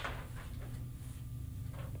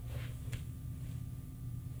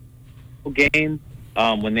 Game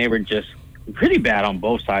when they were just pretty bad on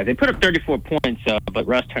both sides. They put up 34 points, but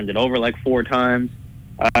Russ turned it over like 4 times.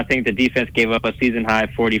 I think the defense gave up a season-high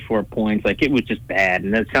 44 points. Like, it was just bad.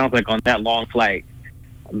 And it sounds like on that long flight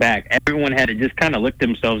back, everyone had to just kind of look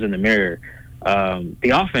themselves in the mirror.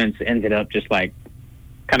 The offense ended up just, like,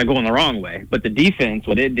 kind of going the wrong way. But the defense,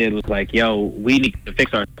 what it did was like, yo, we need to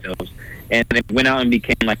fix ourselves. And they went out and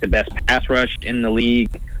became, like, the best pass rush in the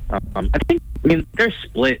league. I mean, their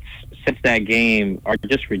splits since that game are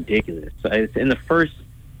just ridiculous. It's in the first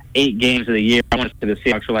 8 games of the year, I want to say the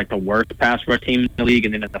Seahawks were like the worst pass rush team in the league,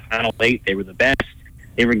 and then in the final 8, they were the best.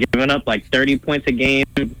 They were giving up like 30 points a game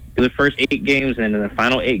through the first 8 games, and in the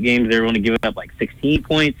final 8 games, they were only giving up like 16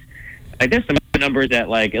 points. Like, there's some other numbers that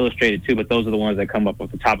like illustrated too, but those are the ones that come up off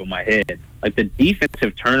the top of my head. Like, the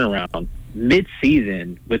defensive turnaround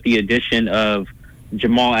mid-season with the addition of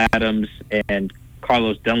Jamal Adams and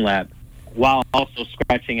Carlos Dunlap, while also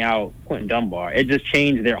scratching out Quentin Dunbar. It just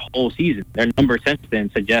changed their whole season. Their numbers since then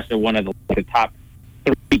suggest they're one of the top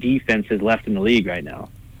 3 defenses left in the league right now.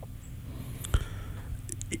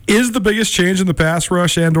 Is the biggest change in the pass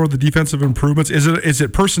rush and or the defensive improvements, is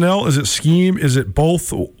it personnel, is it scheme, is it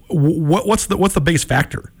both? What's the biggest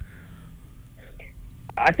factor?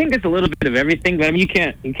 I think it's a little bit of everything, but I mean, you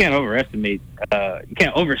can't overestimate, you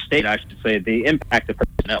can't overstate, I should say, the impact of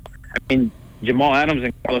personnel. I mean, Jamal Adams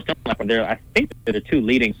and Carlos Dunlap are there. I think they're the 2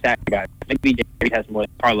 leading sack guys. Maybe Jay Reed has more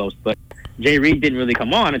than Carlos, but Jay Reed didn't really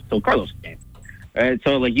come on until Carlos came. Right?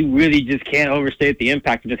 So, like, you really just can't overstate the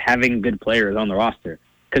impact of just having good players on the roster,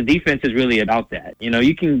 because defense is really about that. You know,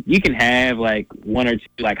 you can have like 1 or 2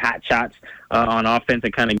 like hot shots on offense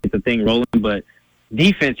that kind of get the thing rolling, but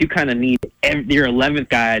defense, you kind of need your 11th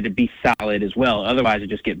guy to be solid as well. Otherwise, you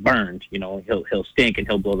just get burned. You know, he'll stink and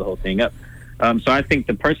he'll blow the whole thing up. So I think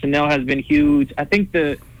the personnel has been huge. I think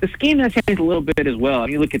the scheme has changed a little bit as well. I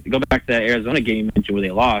mean, go back to that Arizona game you mentioned where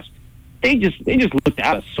they lost. They just looked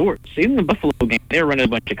out of sorts. Even the Buffalo game, they were running a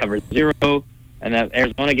bunch of cover 0, and that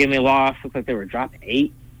Arizona game they lost looked like they were dropping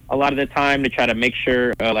 8 a lot of the time to try to make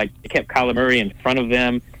sure like they kept Kyler Murray in front of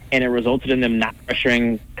them, and it resulted in them not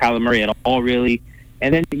pressuring Kyler Murray at all, really.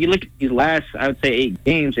 And then you look at these last, I would say, 8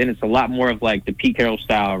 games, and it's a lot more of like the Pete Carroll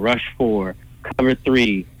style, rush 4, cover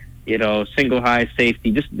 3. You know, single high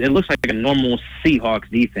safety. Just, it looks like a normal Seahawks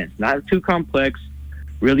defense. Not too complex,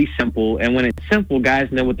 really simple. And when it's simple,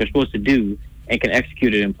 guys know what they're supposed to do and can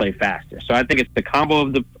execute it and play faster. So I think it's the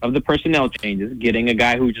combo of the personnel changes, getting a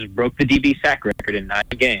guy who just broke the DB sack record in 9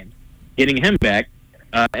 games, getting him back,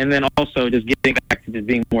 and then also just getting back to just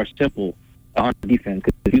being more simple on defense.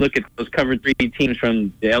 Because if you look at those cover 3 teams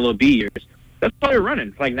from the LOB years, that's all they're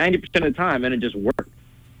running like 90% of the time, and it just worked.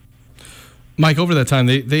 Mike, over that time,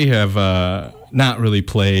 they have not really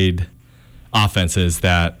played offenses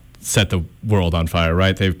that set the world on fire,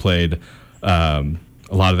 right? They've played a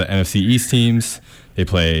lot of the NFC East teams. They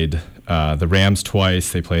played the Rams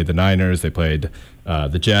twice. They played the Niners. They played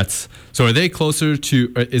the Jets. So are they closer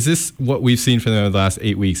to – is this what we've seen from them the last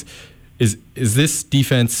 8 weeks? Is this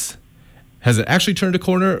defense – has it actually turned a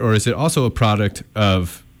corner, or is it also a product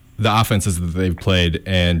of – the offenses that they've played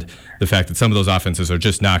and the fact that some of those offenses are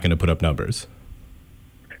just not going to put up numbers?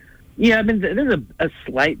 Yeah, I mean, there's a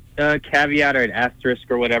slight caveat or an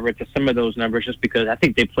asterisk or whatever to some of those numbers, just because I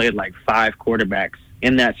think they played like 5 quarterbacks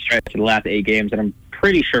in that stretch of the last 8 games that I'm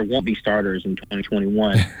pretty sure won't be starters in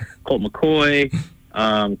 2021. Colt McCoy,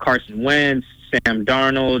 Carson Wentz, Sam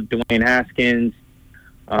Darnold, Dwayne Haskins.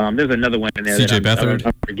 There's another one in there CJ Beathard.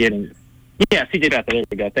 I'm forgetting. Yeah, CJ Beathard. There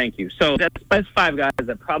we go. Thank you. So that's 5 guys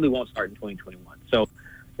that probably won't start in 2021. So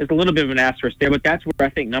there's a little bit of an asterisk there, but that's where I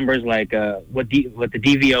think numbers like what the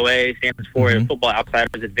DVOA stands for, Football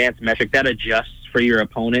Outsiders Advanced Metric, that adjusts for your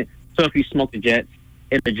opponent. So if you smoke the Jets,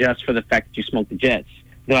 it adjusts for the fact that you smoked the Jets.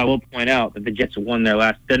 Though I will point out that the Jets won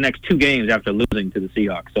their next 2 games after losing to the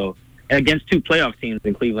Seahawks. So, and against 2 playoff teams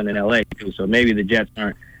in Cleveland and LA too. So maybe the Jets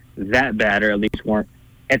aren't that bad, or at least weren't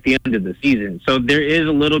at the end of the season. So there is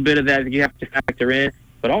a little bit of that you have to factor in.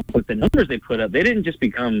 But also with the numbers they put up, they didn't just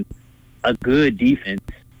become a good defense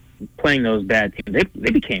playing those bad teams.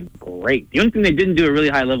 They became great. The only thing they didn't do at a really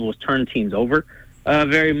high level was turn teams over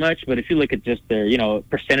very much. But if you look at just their,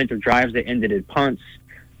 percentage of drives that ended in punts,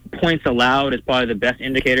 points allowed is probably the best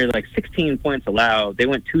indicator. Like 16 points allowed. They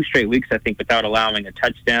went 2 straight weeks, I think, without allowing a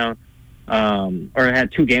touchdown, or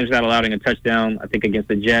had 2 games without allowing a touchdown, I think, against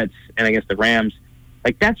the Jets and against the Rams.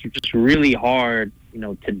 Like, that's just really hard,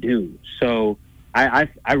 to do. So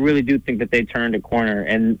I really do think that they turned a corner.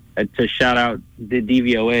 And to shout out the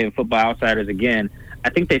DVOA and Football Outsiders again, I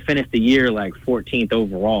think they finished the year like 14th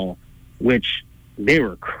overall, which they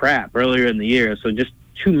were crap earlier in the year. So just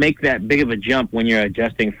to make that big of a jump when you're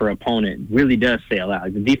adjusting for opponent really does say a lot.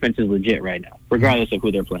 Like, the defense is legit right now, regardless of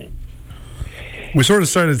who they're playing. We sort of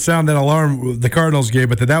started to sound that alarm with the Cardinals game,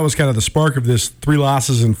 but that was kind of the spark of this 3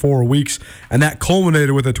 losses in 4 weeks, and that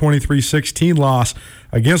culminated with a 23-16 loss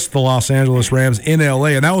against the Los Angeles Rams in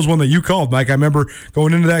L.A., and that was one that you called, Mike. I remember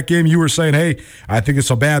going into that game, you were saying, hey, I think it's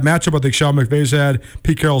a bad matchup. I think Sean McVay's had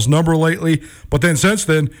Pete Carroll's number lately, but then since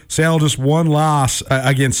then, Seattle just 1 loss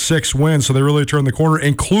against 6 wins, so they really turned the corner,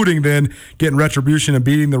 including then getting retribution and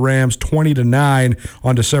beating the Rams 20-9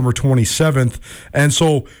 on December 27th, and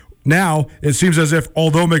so now, it seems as if,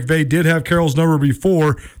 although McVay did have Carroll's number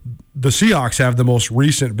before, the Seahawks have the most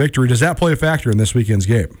recent victory. Does that play a factor in this weekend's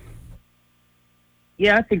game?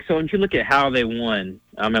 Yeah, I think so. And if you look at how they won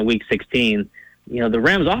in Week 16, the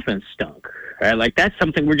Rams' offense stunk. Right? Like, that's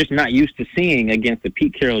something we're just not used to seeing against the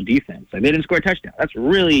Pete Carroll defense. Like, they didn't score a touchdown. That's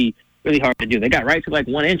really, really hard to do. They got right to like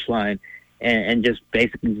 1-inch line and just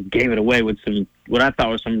basically just gave it away with what I thought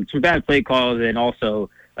was some bad play calls and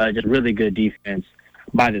also just really good defense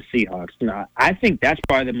by the Seahawks. I think that's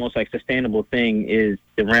probably the most sustainable thing is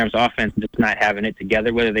the Rams offense just not having it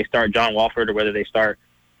together, whether they start John Wolford or whether they start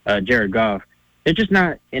Jared Goff. They're just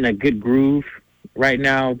not in a good groove right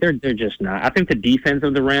now. They're just not. I think the defense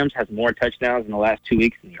of the Rams has more touchdowns in the last 2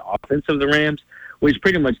 weeks than the offense of the Rams, which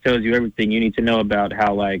pretty much tells you everything you need to know about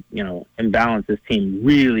how imbalanced this team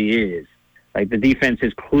really is. Like, the defense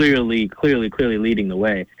is clearly leading the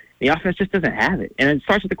way. The offense just doesn't have it. And it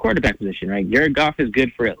starts with the quarterback position, right? Jared Goff is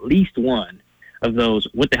good for at least one of those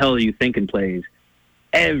what the hell are you thinking plays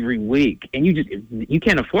every week. And you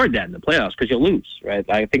can't afford that in the playoffs because you'll lose, right?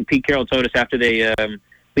 I think Pete Carroll told us after they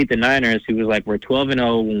beat the Niners, he was like, we're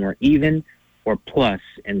 12-0 when we're even or plus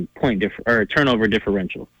in turnover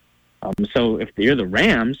differential. So if you're the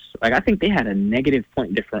Rams, I think they had a negative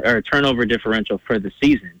turnover differential for the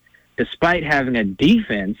season, despite having a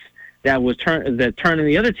defense that was turning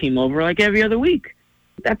the other team over like every other week.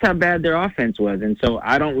 That's how bad their offense was. And so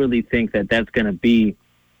I don't really think that that's going to be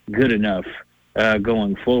good enough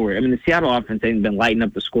going forward. I mean, the Seattle offense ain't been lighting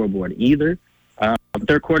up the scoreboard either.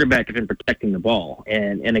 Their quarterback has been protecting the ball.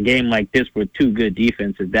 And in a game like this with 2 good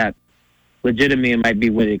defenses, that legitimately might be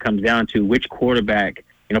what it comes down to, which quarterback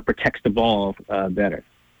protects the ball better.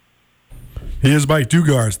 He is Mike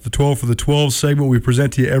Dugar. It's the 12 for the 12 segment we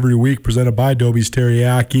present to you every week, presented by Dobie's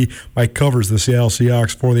Teriyaki. Mike covers the Seattle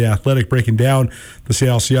Seahawks for The Athletic, breaking down the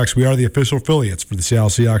Seattle Seahawks. We are the official affiliates for the Seattle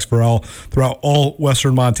Seahawks throughout all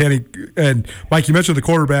Western Montana. And, Mike, you mentioned the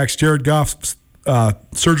quarterbacks, Jared Goff's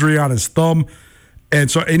surgery on his thumb.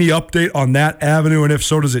 And so any update on that avenue? And if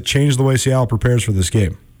so, does it change the way Seattle prepares for this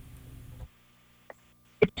game?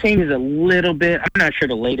 It changes a little bit. I'm not sure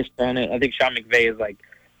the latest on it. I think Sean McVay is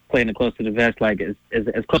playing it close to the vest,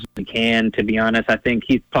 as close as he can, to be honest. I think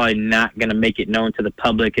he's probably not going to make it known to the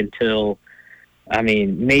public until,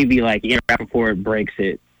 maybe Ian Rappaport breaks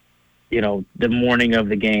it, the morning of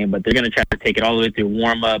the game, but they're going to try to take it all the way through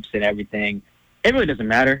warm-ups and everything. It really doesn't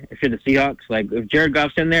matter if you're the Seahawks. If Jared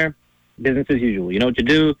Goff's in there, business as usual. You know what to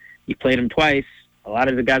do. You played him twice. A lot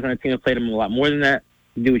of the guys on the team have played him a lot more than that.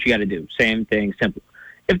 You do what you got to do. Same thing, simple.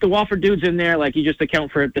 If the Wolford dude's in there, you just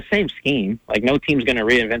account for the same scheme. No team's going to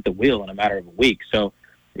reinvent the wheel in a matter of a week. So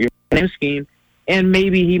you're the same scheme, and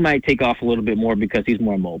maybe he might take off a little bit more because he's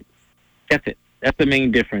more mobile. That's it. That's the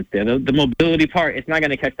main difference there. The mobility part, it's not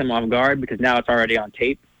going to catch them off guard because now it's already on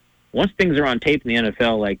tape. Once things are on tape in the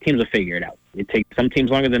NFL, teams will figure it out. It takes some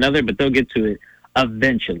teams longer than others, but they'll get to it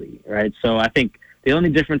eventually, right? So I think the only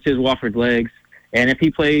difference is Wolford's legs, and if he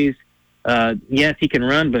plays, yes, he can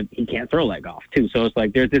run, but he can't throw like Goff too. So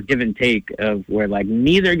it's there's this give and take of where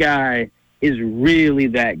neither guy is really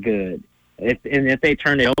that good. If they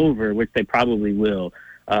turn it over, which they probably will,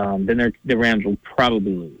 then the Rams will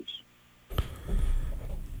probably lose.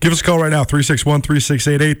 Give us a call right now,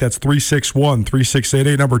 361-3688. That's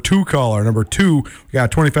 361-3688. Number 2 caller. Number 2, we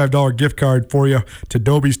got a $25 gift card for you to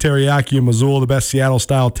Dobie's Teriyaki in Missoula, the best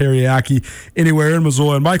Seattle-style teriyaki anywhere in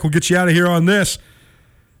Missoula. And Mike, we'll get you out of here on this.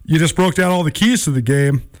 You just broke down all the keys to the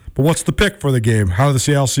game, but what's the pick for the game? How do the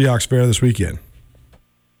Seattle Seahawks fare this weekend?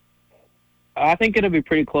 I think it'll be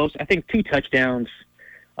pretty close. I think 2 touchdowns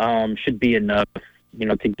should be enough,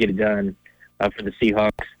 to get it done for the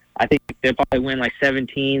Seahawks. I think they'll probably win like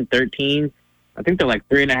 17-13. I think they're like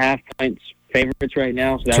 3.5 points favorites right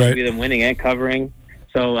now, so that would be them winning and covering.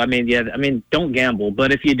 So, don't gamble.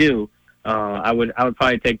 But if you do, I would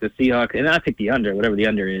probably take the Seahawks, and I'll take the under, whatever the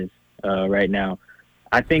under is right now.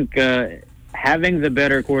 I think having the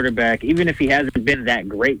better quarterback, even if he hasn't been that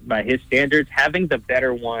great by his standards, having the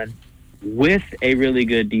better one with a really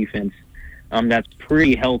good defense that's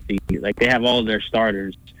pretty healthy. Like, they have all of their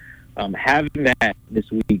starters. Having that this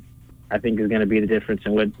week, I think, is going to be the difference.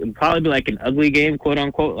 And it'll probably be like an ugly game, quote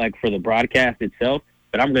unquote, like for the broadcast itself.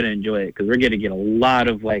 But I'm going to enjoy it because we're going to get a lot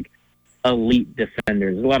of like elite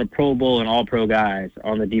defenders, a lot of Pro Bowl and All Pro guys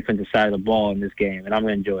on the defensive side of the ball in this game, and I'm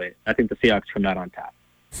going to enjoy it. I think the Seahawks come out on top.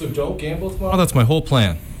 So don't gamble tomorrow. Oh, that's my whole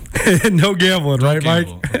plan. No gambling, don't right,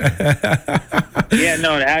 gamble. Mike? Yeah,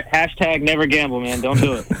 no, hashtag never gamble, man. Don't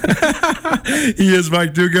do it. He is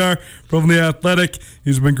Mike Dugar from The Athletic.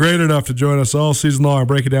 He's been great enough to join us all season long,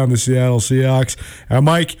 breaking down the Seattle Seahawks.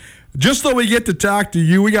 Mike, just so we get to talk to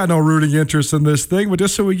you, we got no rooting interest in this thing, but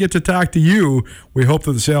just so we get to talk to you, we hope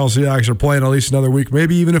that the Seattle Seahawks are playing at least another week.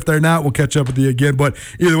 Maybe even if they're not, we'll catch up with you again. But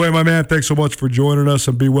either way, my man, thanks so much for joining us,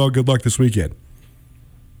 and be well. Good luck this weekend.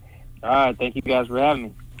 All right, thank you guys for having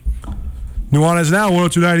me. Nuanez now,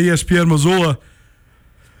 102.9 ESPN Missoula.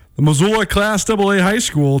 The Missoula Class AA high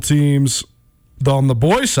school teams on the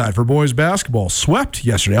boys' side for boys basketball swept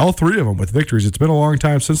yesterday, all 3 of them with victories. It's been a long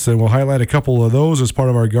time since then. We'll highlight a couple of those as part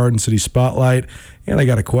of our Garden City Spotlight. And I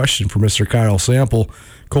got a question for Mr. Kyle Sample.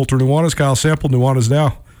 Colter Nuanez, Kyle Sample, Nuanez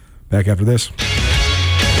now. Back after this.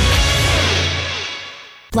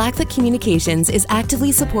 Blackfoot Communications is actively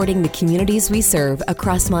supporting the communities we serve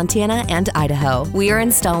across Montana and Idaho. We are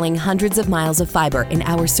installing hundreds of miles of fiber in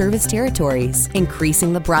our service territories,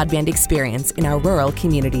 increasing the broadband experience in our rural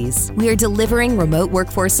communities. We are delivering remote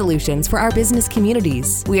workforce solutions for our business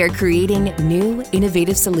communities. We are creating new,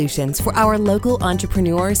 innovative solutions for our local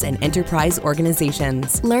entrepreneurs and enterprise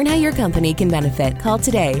organizations. Learn how your company can benefit. Call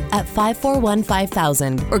today at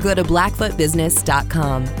 541-5000 or go to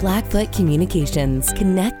blackfootbusiness.com. Blackfoot Communications.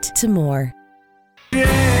 Connect to more. Walk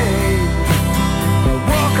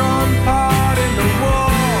on part in the wall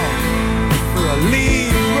for a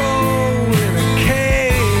lead role in a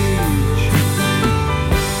cage.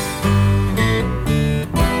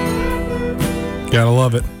 Gotta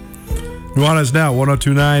love it. Nuanez now,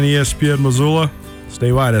 102.9 ESPN Missoula.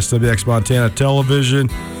 Statewide, SWX Montana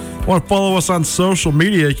Television. Want to follow us on social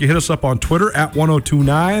media? You can hit us up on Twitter at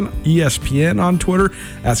 1029 ESPN on Twitter,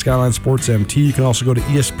 at Skyline Sports MT. You can also go to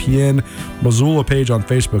ESPN Missoula page on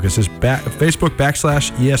Facebook. It says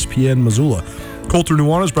Facebook.com/ESPN Missoula. Colter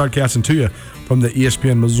Nuanez broadcasting to you from the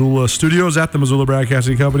ESPN Missoula studios at the Missoula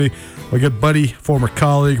Broadcasting Company. My good buddy, former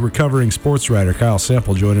colleague, recovering sports writer Kyle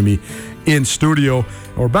Sample joining me in studio.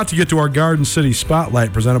 We're about to get to our Garden City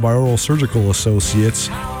Spotlight presented by Oral Surgical Associates.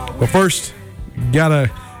 But first,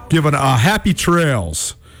 gotta give a happy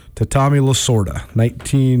trails to Tommy Lasorda,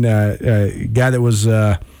 guy that was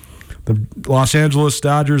the Los Angeles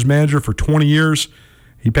Dodgers manager for 20 years.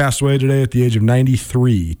 He passed away today at the age of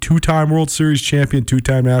 93. 2-time World Series champion,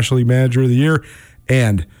 2-time National League Manager of the Year,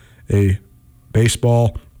 and a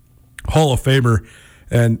baseball Hall of Famer.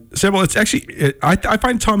 And Samuel, it's actually I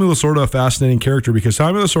find Tommy Lasorda a fascinating character because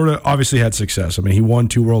Tommy Lasorda obviously had success. I mean, he won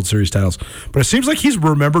 2 World Series titles, but it seems like he's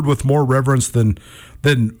remembered with more reverence than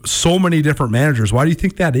so many different managers. Why do you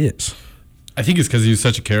think that is? I think it's because he's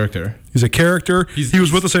such a character. He's a character. He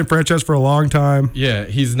was with the same franchise for a long time. Yeah,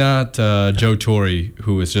 he's not Joe Torre,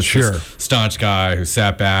 who was just this staunch guy who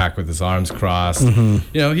sat back with his arms crossed. Mm-hmm.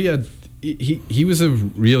 You know, he was a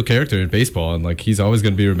real character in baseball, and like he's always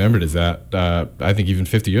going to be remembered as that. I think even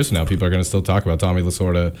 50 years from now, people are going to still talk about Tommy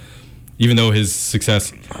Lasorda, even though his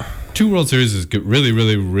success, 2 World Series is good, really,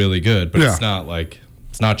 really, really good, but it's not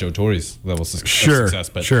Joe Torre's level of success.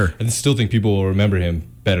 But I still think people will remember him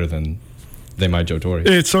better than they might Joe Torre.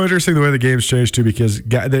 It's so interesting the way the game's changed too, because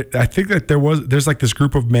I think that there's like this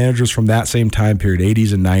group of managers from that same time period,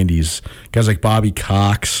 80s and 90s, guys like Bobby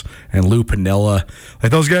Cox and Lou Piniella.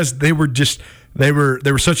 Like those guys, they were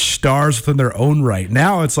such stars within their own right.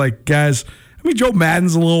 Now it's like guys. I mean, Joe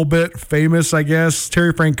Madden's a little bit famous, I guess.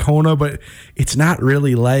 Terry Francona, but it's not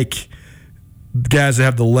really like guys that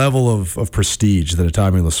have the level of prestige that a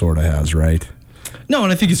Tommy Lasorda has, right? No,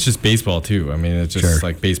 and I think it's just baseball too. I mean, it's just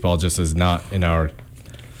like baseball just is not in our,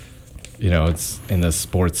 it's in the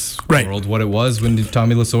sports world what it was when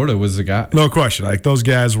Tommy Lasorda was a guy. No question. Like those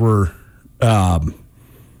guys were.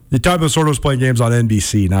 The Tommy Lasorda was playing games on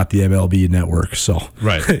NBC, not the MLB network. So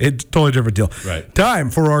it's totally different deal. Right. Time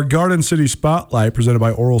for our Garden City Spotlight presented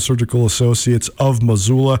by Oral Surgical Associates of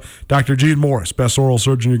Missoula. Dr. Gene Morris, best oral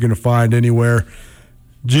surgeon you're going to find anywhere.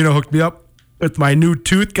 Gino hooked me up with my new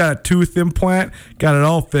tooth, got a tooth implant, got it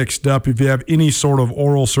all fixed up. If you have any sort of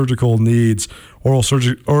oral surgical needs, Oral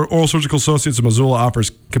Surgical Associates of Missoula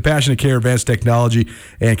offers compassionate care, advanced technology,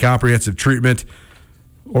 and comprehensive treatment.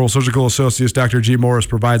 Oral Surgical Associates Dr. G. Morris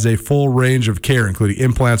provides a full range of care, including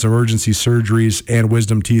implants, emergency surgeries, and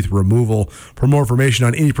wisdom teeth removal. For more information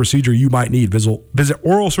on any procedure you might need, visit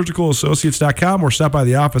oralsurgicalassociates.com or stop by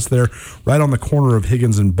the office there right on the corner of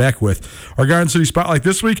Higgins and Beckwith. Our Garden City Spotlight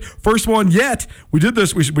this week, first one yet. We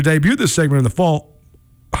debuted this segment in the fall,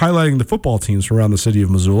 highlighting the football teams from around the city of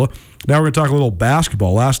Missoula. Now we're going to talk a little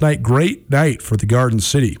basketball. Last night, great night for the Garden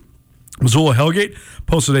City. Missoula Hellgate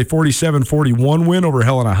posted a 47-41 win over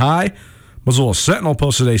Helena High. Missoula Sentinel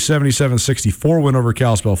posted a 77-64 win over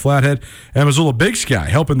Kalispell Flathead. And Missoula Big Sky,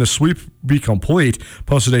 helping the sweep be complete,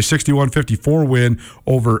 posted a 61-54 win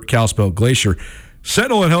over Kalispell Glacier.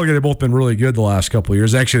 Sentinel and Hellgate have both been really good the last couple of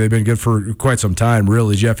years. Actually, they've been good for quite some time,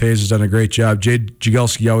 really. Jeff Hayes has done a great job. Jade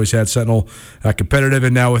Jagelski always had Sentinel competitive,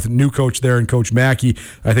 and now with a new coach there and Coach Mackey,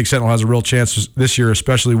 I think Sentinel has a real chance this year,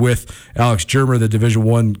 especially with Alex Germer, the Division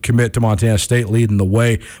I commit to Montana State, leading the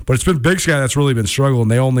way. But it's been Big Sky that's really been struggling.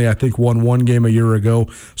 They only, I think, won one game a year ago.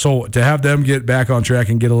 So to have them get back on track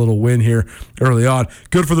and get a little win here early on,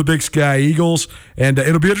 good for the Big Sky Eagles. And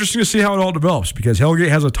it'll be interesting to see how it all develops because Hellgate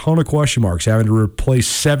has a ton of question marks, having to replace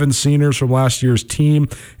 7 seniors from last year's team,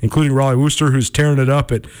 including Raleigh Wooster, who's tearing it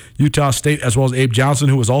up at Utah State, as well as Abe Johnson,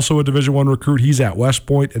 who was also a Division I recruit. He's at West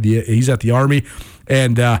Point. He's at the Army.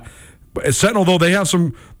 And Sentinel, though, they have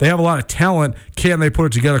a lot of talent. Can they put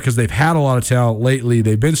it together? Because they've had a lot of talent lately.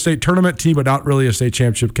 They've been state tournament team, but not really a state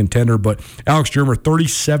championship contender. But Alex Germer,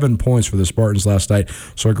 37 points for the Spartans last night.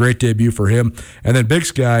 So a great debut for him. And then Big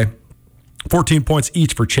Sky, 14 points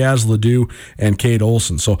each for Chaz Ledoux and Cade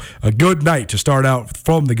Olson. So a good night to start out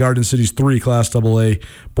from the Garden City's 3 Class AA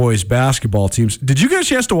boys basketball teams. Did you get a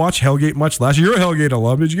chance to watch Hellgate much last year? You're a Hellgate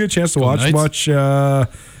alum. Did you get a chance to watch much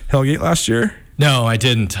Hellgate last year? No, I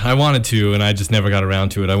didn't. I wanted to, and I just never got around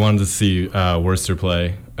to it. I wanted to see Worcester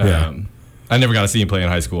play. I never got to see him play in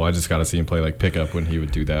high school. I just got to see him play like pickup when he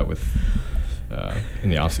would do that with in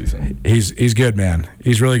the offseason. He's good, man.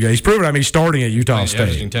 He's really good. He's proven. I mean, he's starting at Utah State,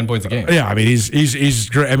 averaging 10 points a game. Yeah, I mean, he's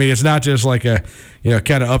great. I mean, it's not just like a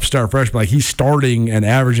kind of upstart freshman. Like he's starting and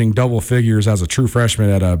averaging double figures as a true freshman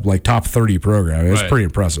at a top 30 program. It's pretty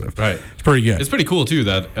impressive. Right, it's pretty good. It's pretty cool too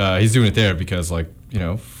that he's doing it there because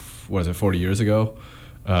 40 years ago,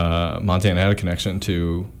 Montana had a connection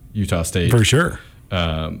to Utah State for sure.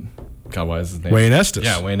 God, why is his name? Wayne Estes.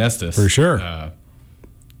 Yeah, Wayne Estes for sure.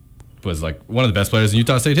 Was one of the best players in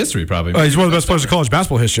Utah State history, probably. He's one of the best players in college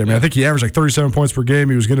basketball history. I mean, I think he averaged 37 points per game.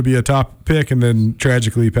 He was going to be a top pick, and then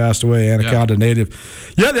tragically passed away. Anaconda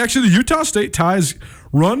native. Yeah, actually, the Utah State ties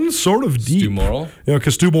run sort of deep. Stu Morrill?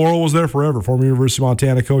 Because Stu Morrill was there forever, former University of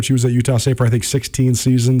Montana coach. He was at Utah State for, I think, 16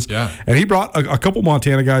 seasons. Yeah. And he brought a couple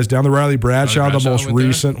Montana guys down. The Riley Bradshaw, the most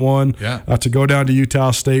recent one, to go down to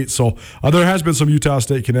Utah State. So there has been some Utah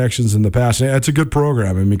State connections in the past. And it's a good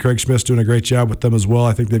program. I mean, Craig Smith's doing a great job with them as well.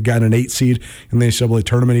 I think they've gotten an 8 seed in the NCAA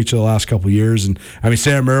tournament each of the last couple of years. And, I mean,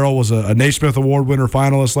 Sam Merrill was a Naismith Award winner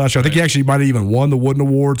finalist last year. I think he actually might have even won the Wooden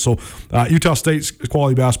Award. So Utah State's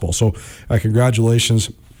quality basketball. So congratulations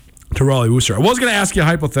to Raleigh Wooster. I was going to ask you a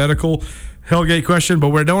hypothetical Hellgate question, but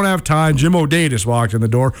we don't have time. Jim O'Day just walked in the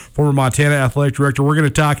door, former Montana athletic director. We're going to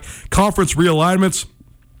talk conference realignments.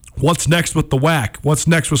 What's next with the WAC? What's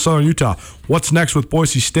next with Southern Utah? What's next with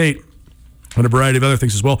Boise State? And a variety of other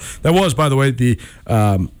things as well. That was, by the way, the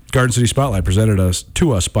Garden City Spotlight presented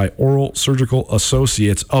to us by Oral Surgical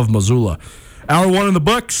Associates of Missoula. Hour 1 in the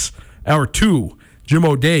books. Hour 2. Jim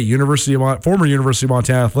O'Day, former University of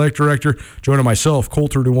Montana athletic director, joining myself,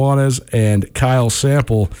 Colter Nuanez, and Kyle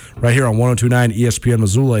Sample right here on 102.9 ESPN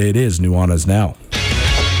Missoula. It is Nuanez Now.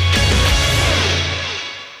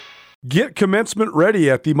 Get commencement ready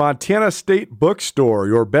at the Montana State Bookstore,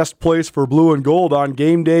 your best place for blue and gold on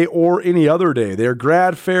game day or any other day. Their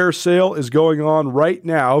grad fair sale is going on right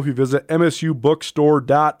now if you visit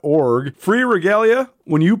msubookstore.org. Free regalia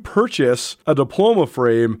when you purchase a diploma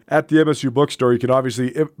frame at the MSU Bookstore. You can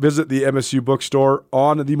obviously visit the MSU Bookstore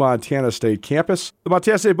on the Montana State campus. The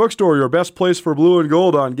Montana State Bookstore, your best place for blue and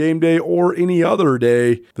gold on game day or any other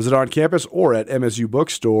day. Visit on campus or at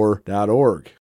msubookstore.org.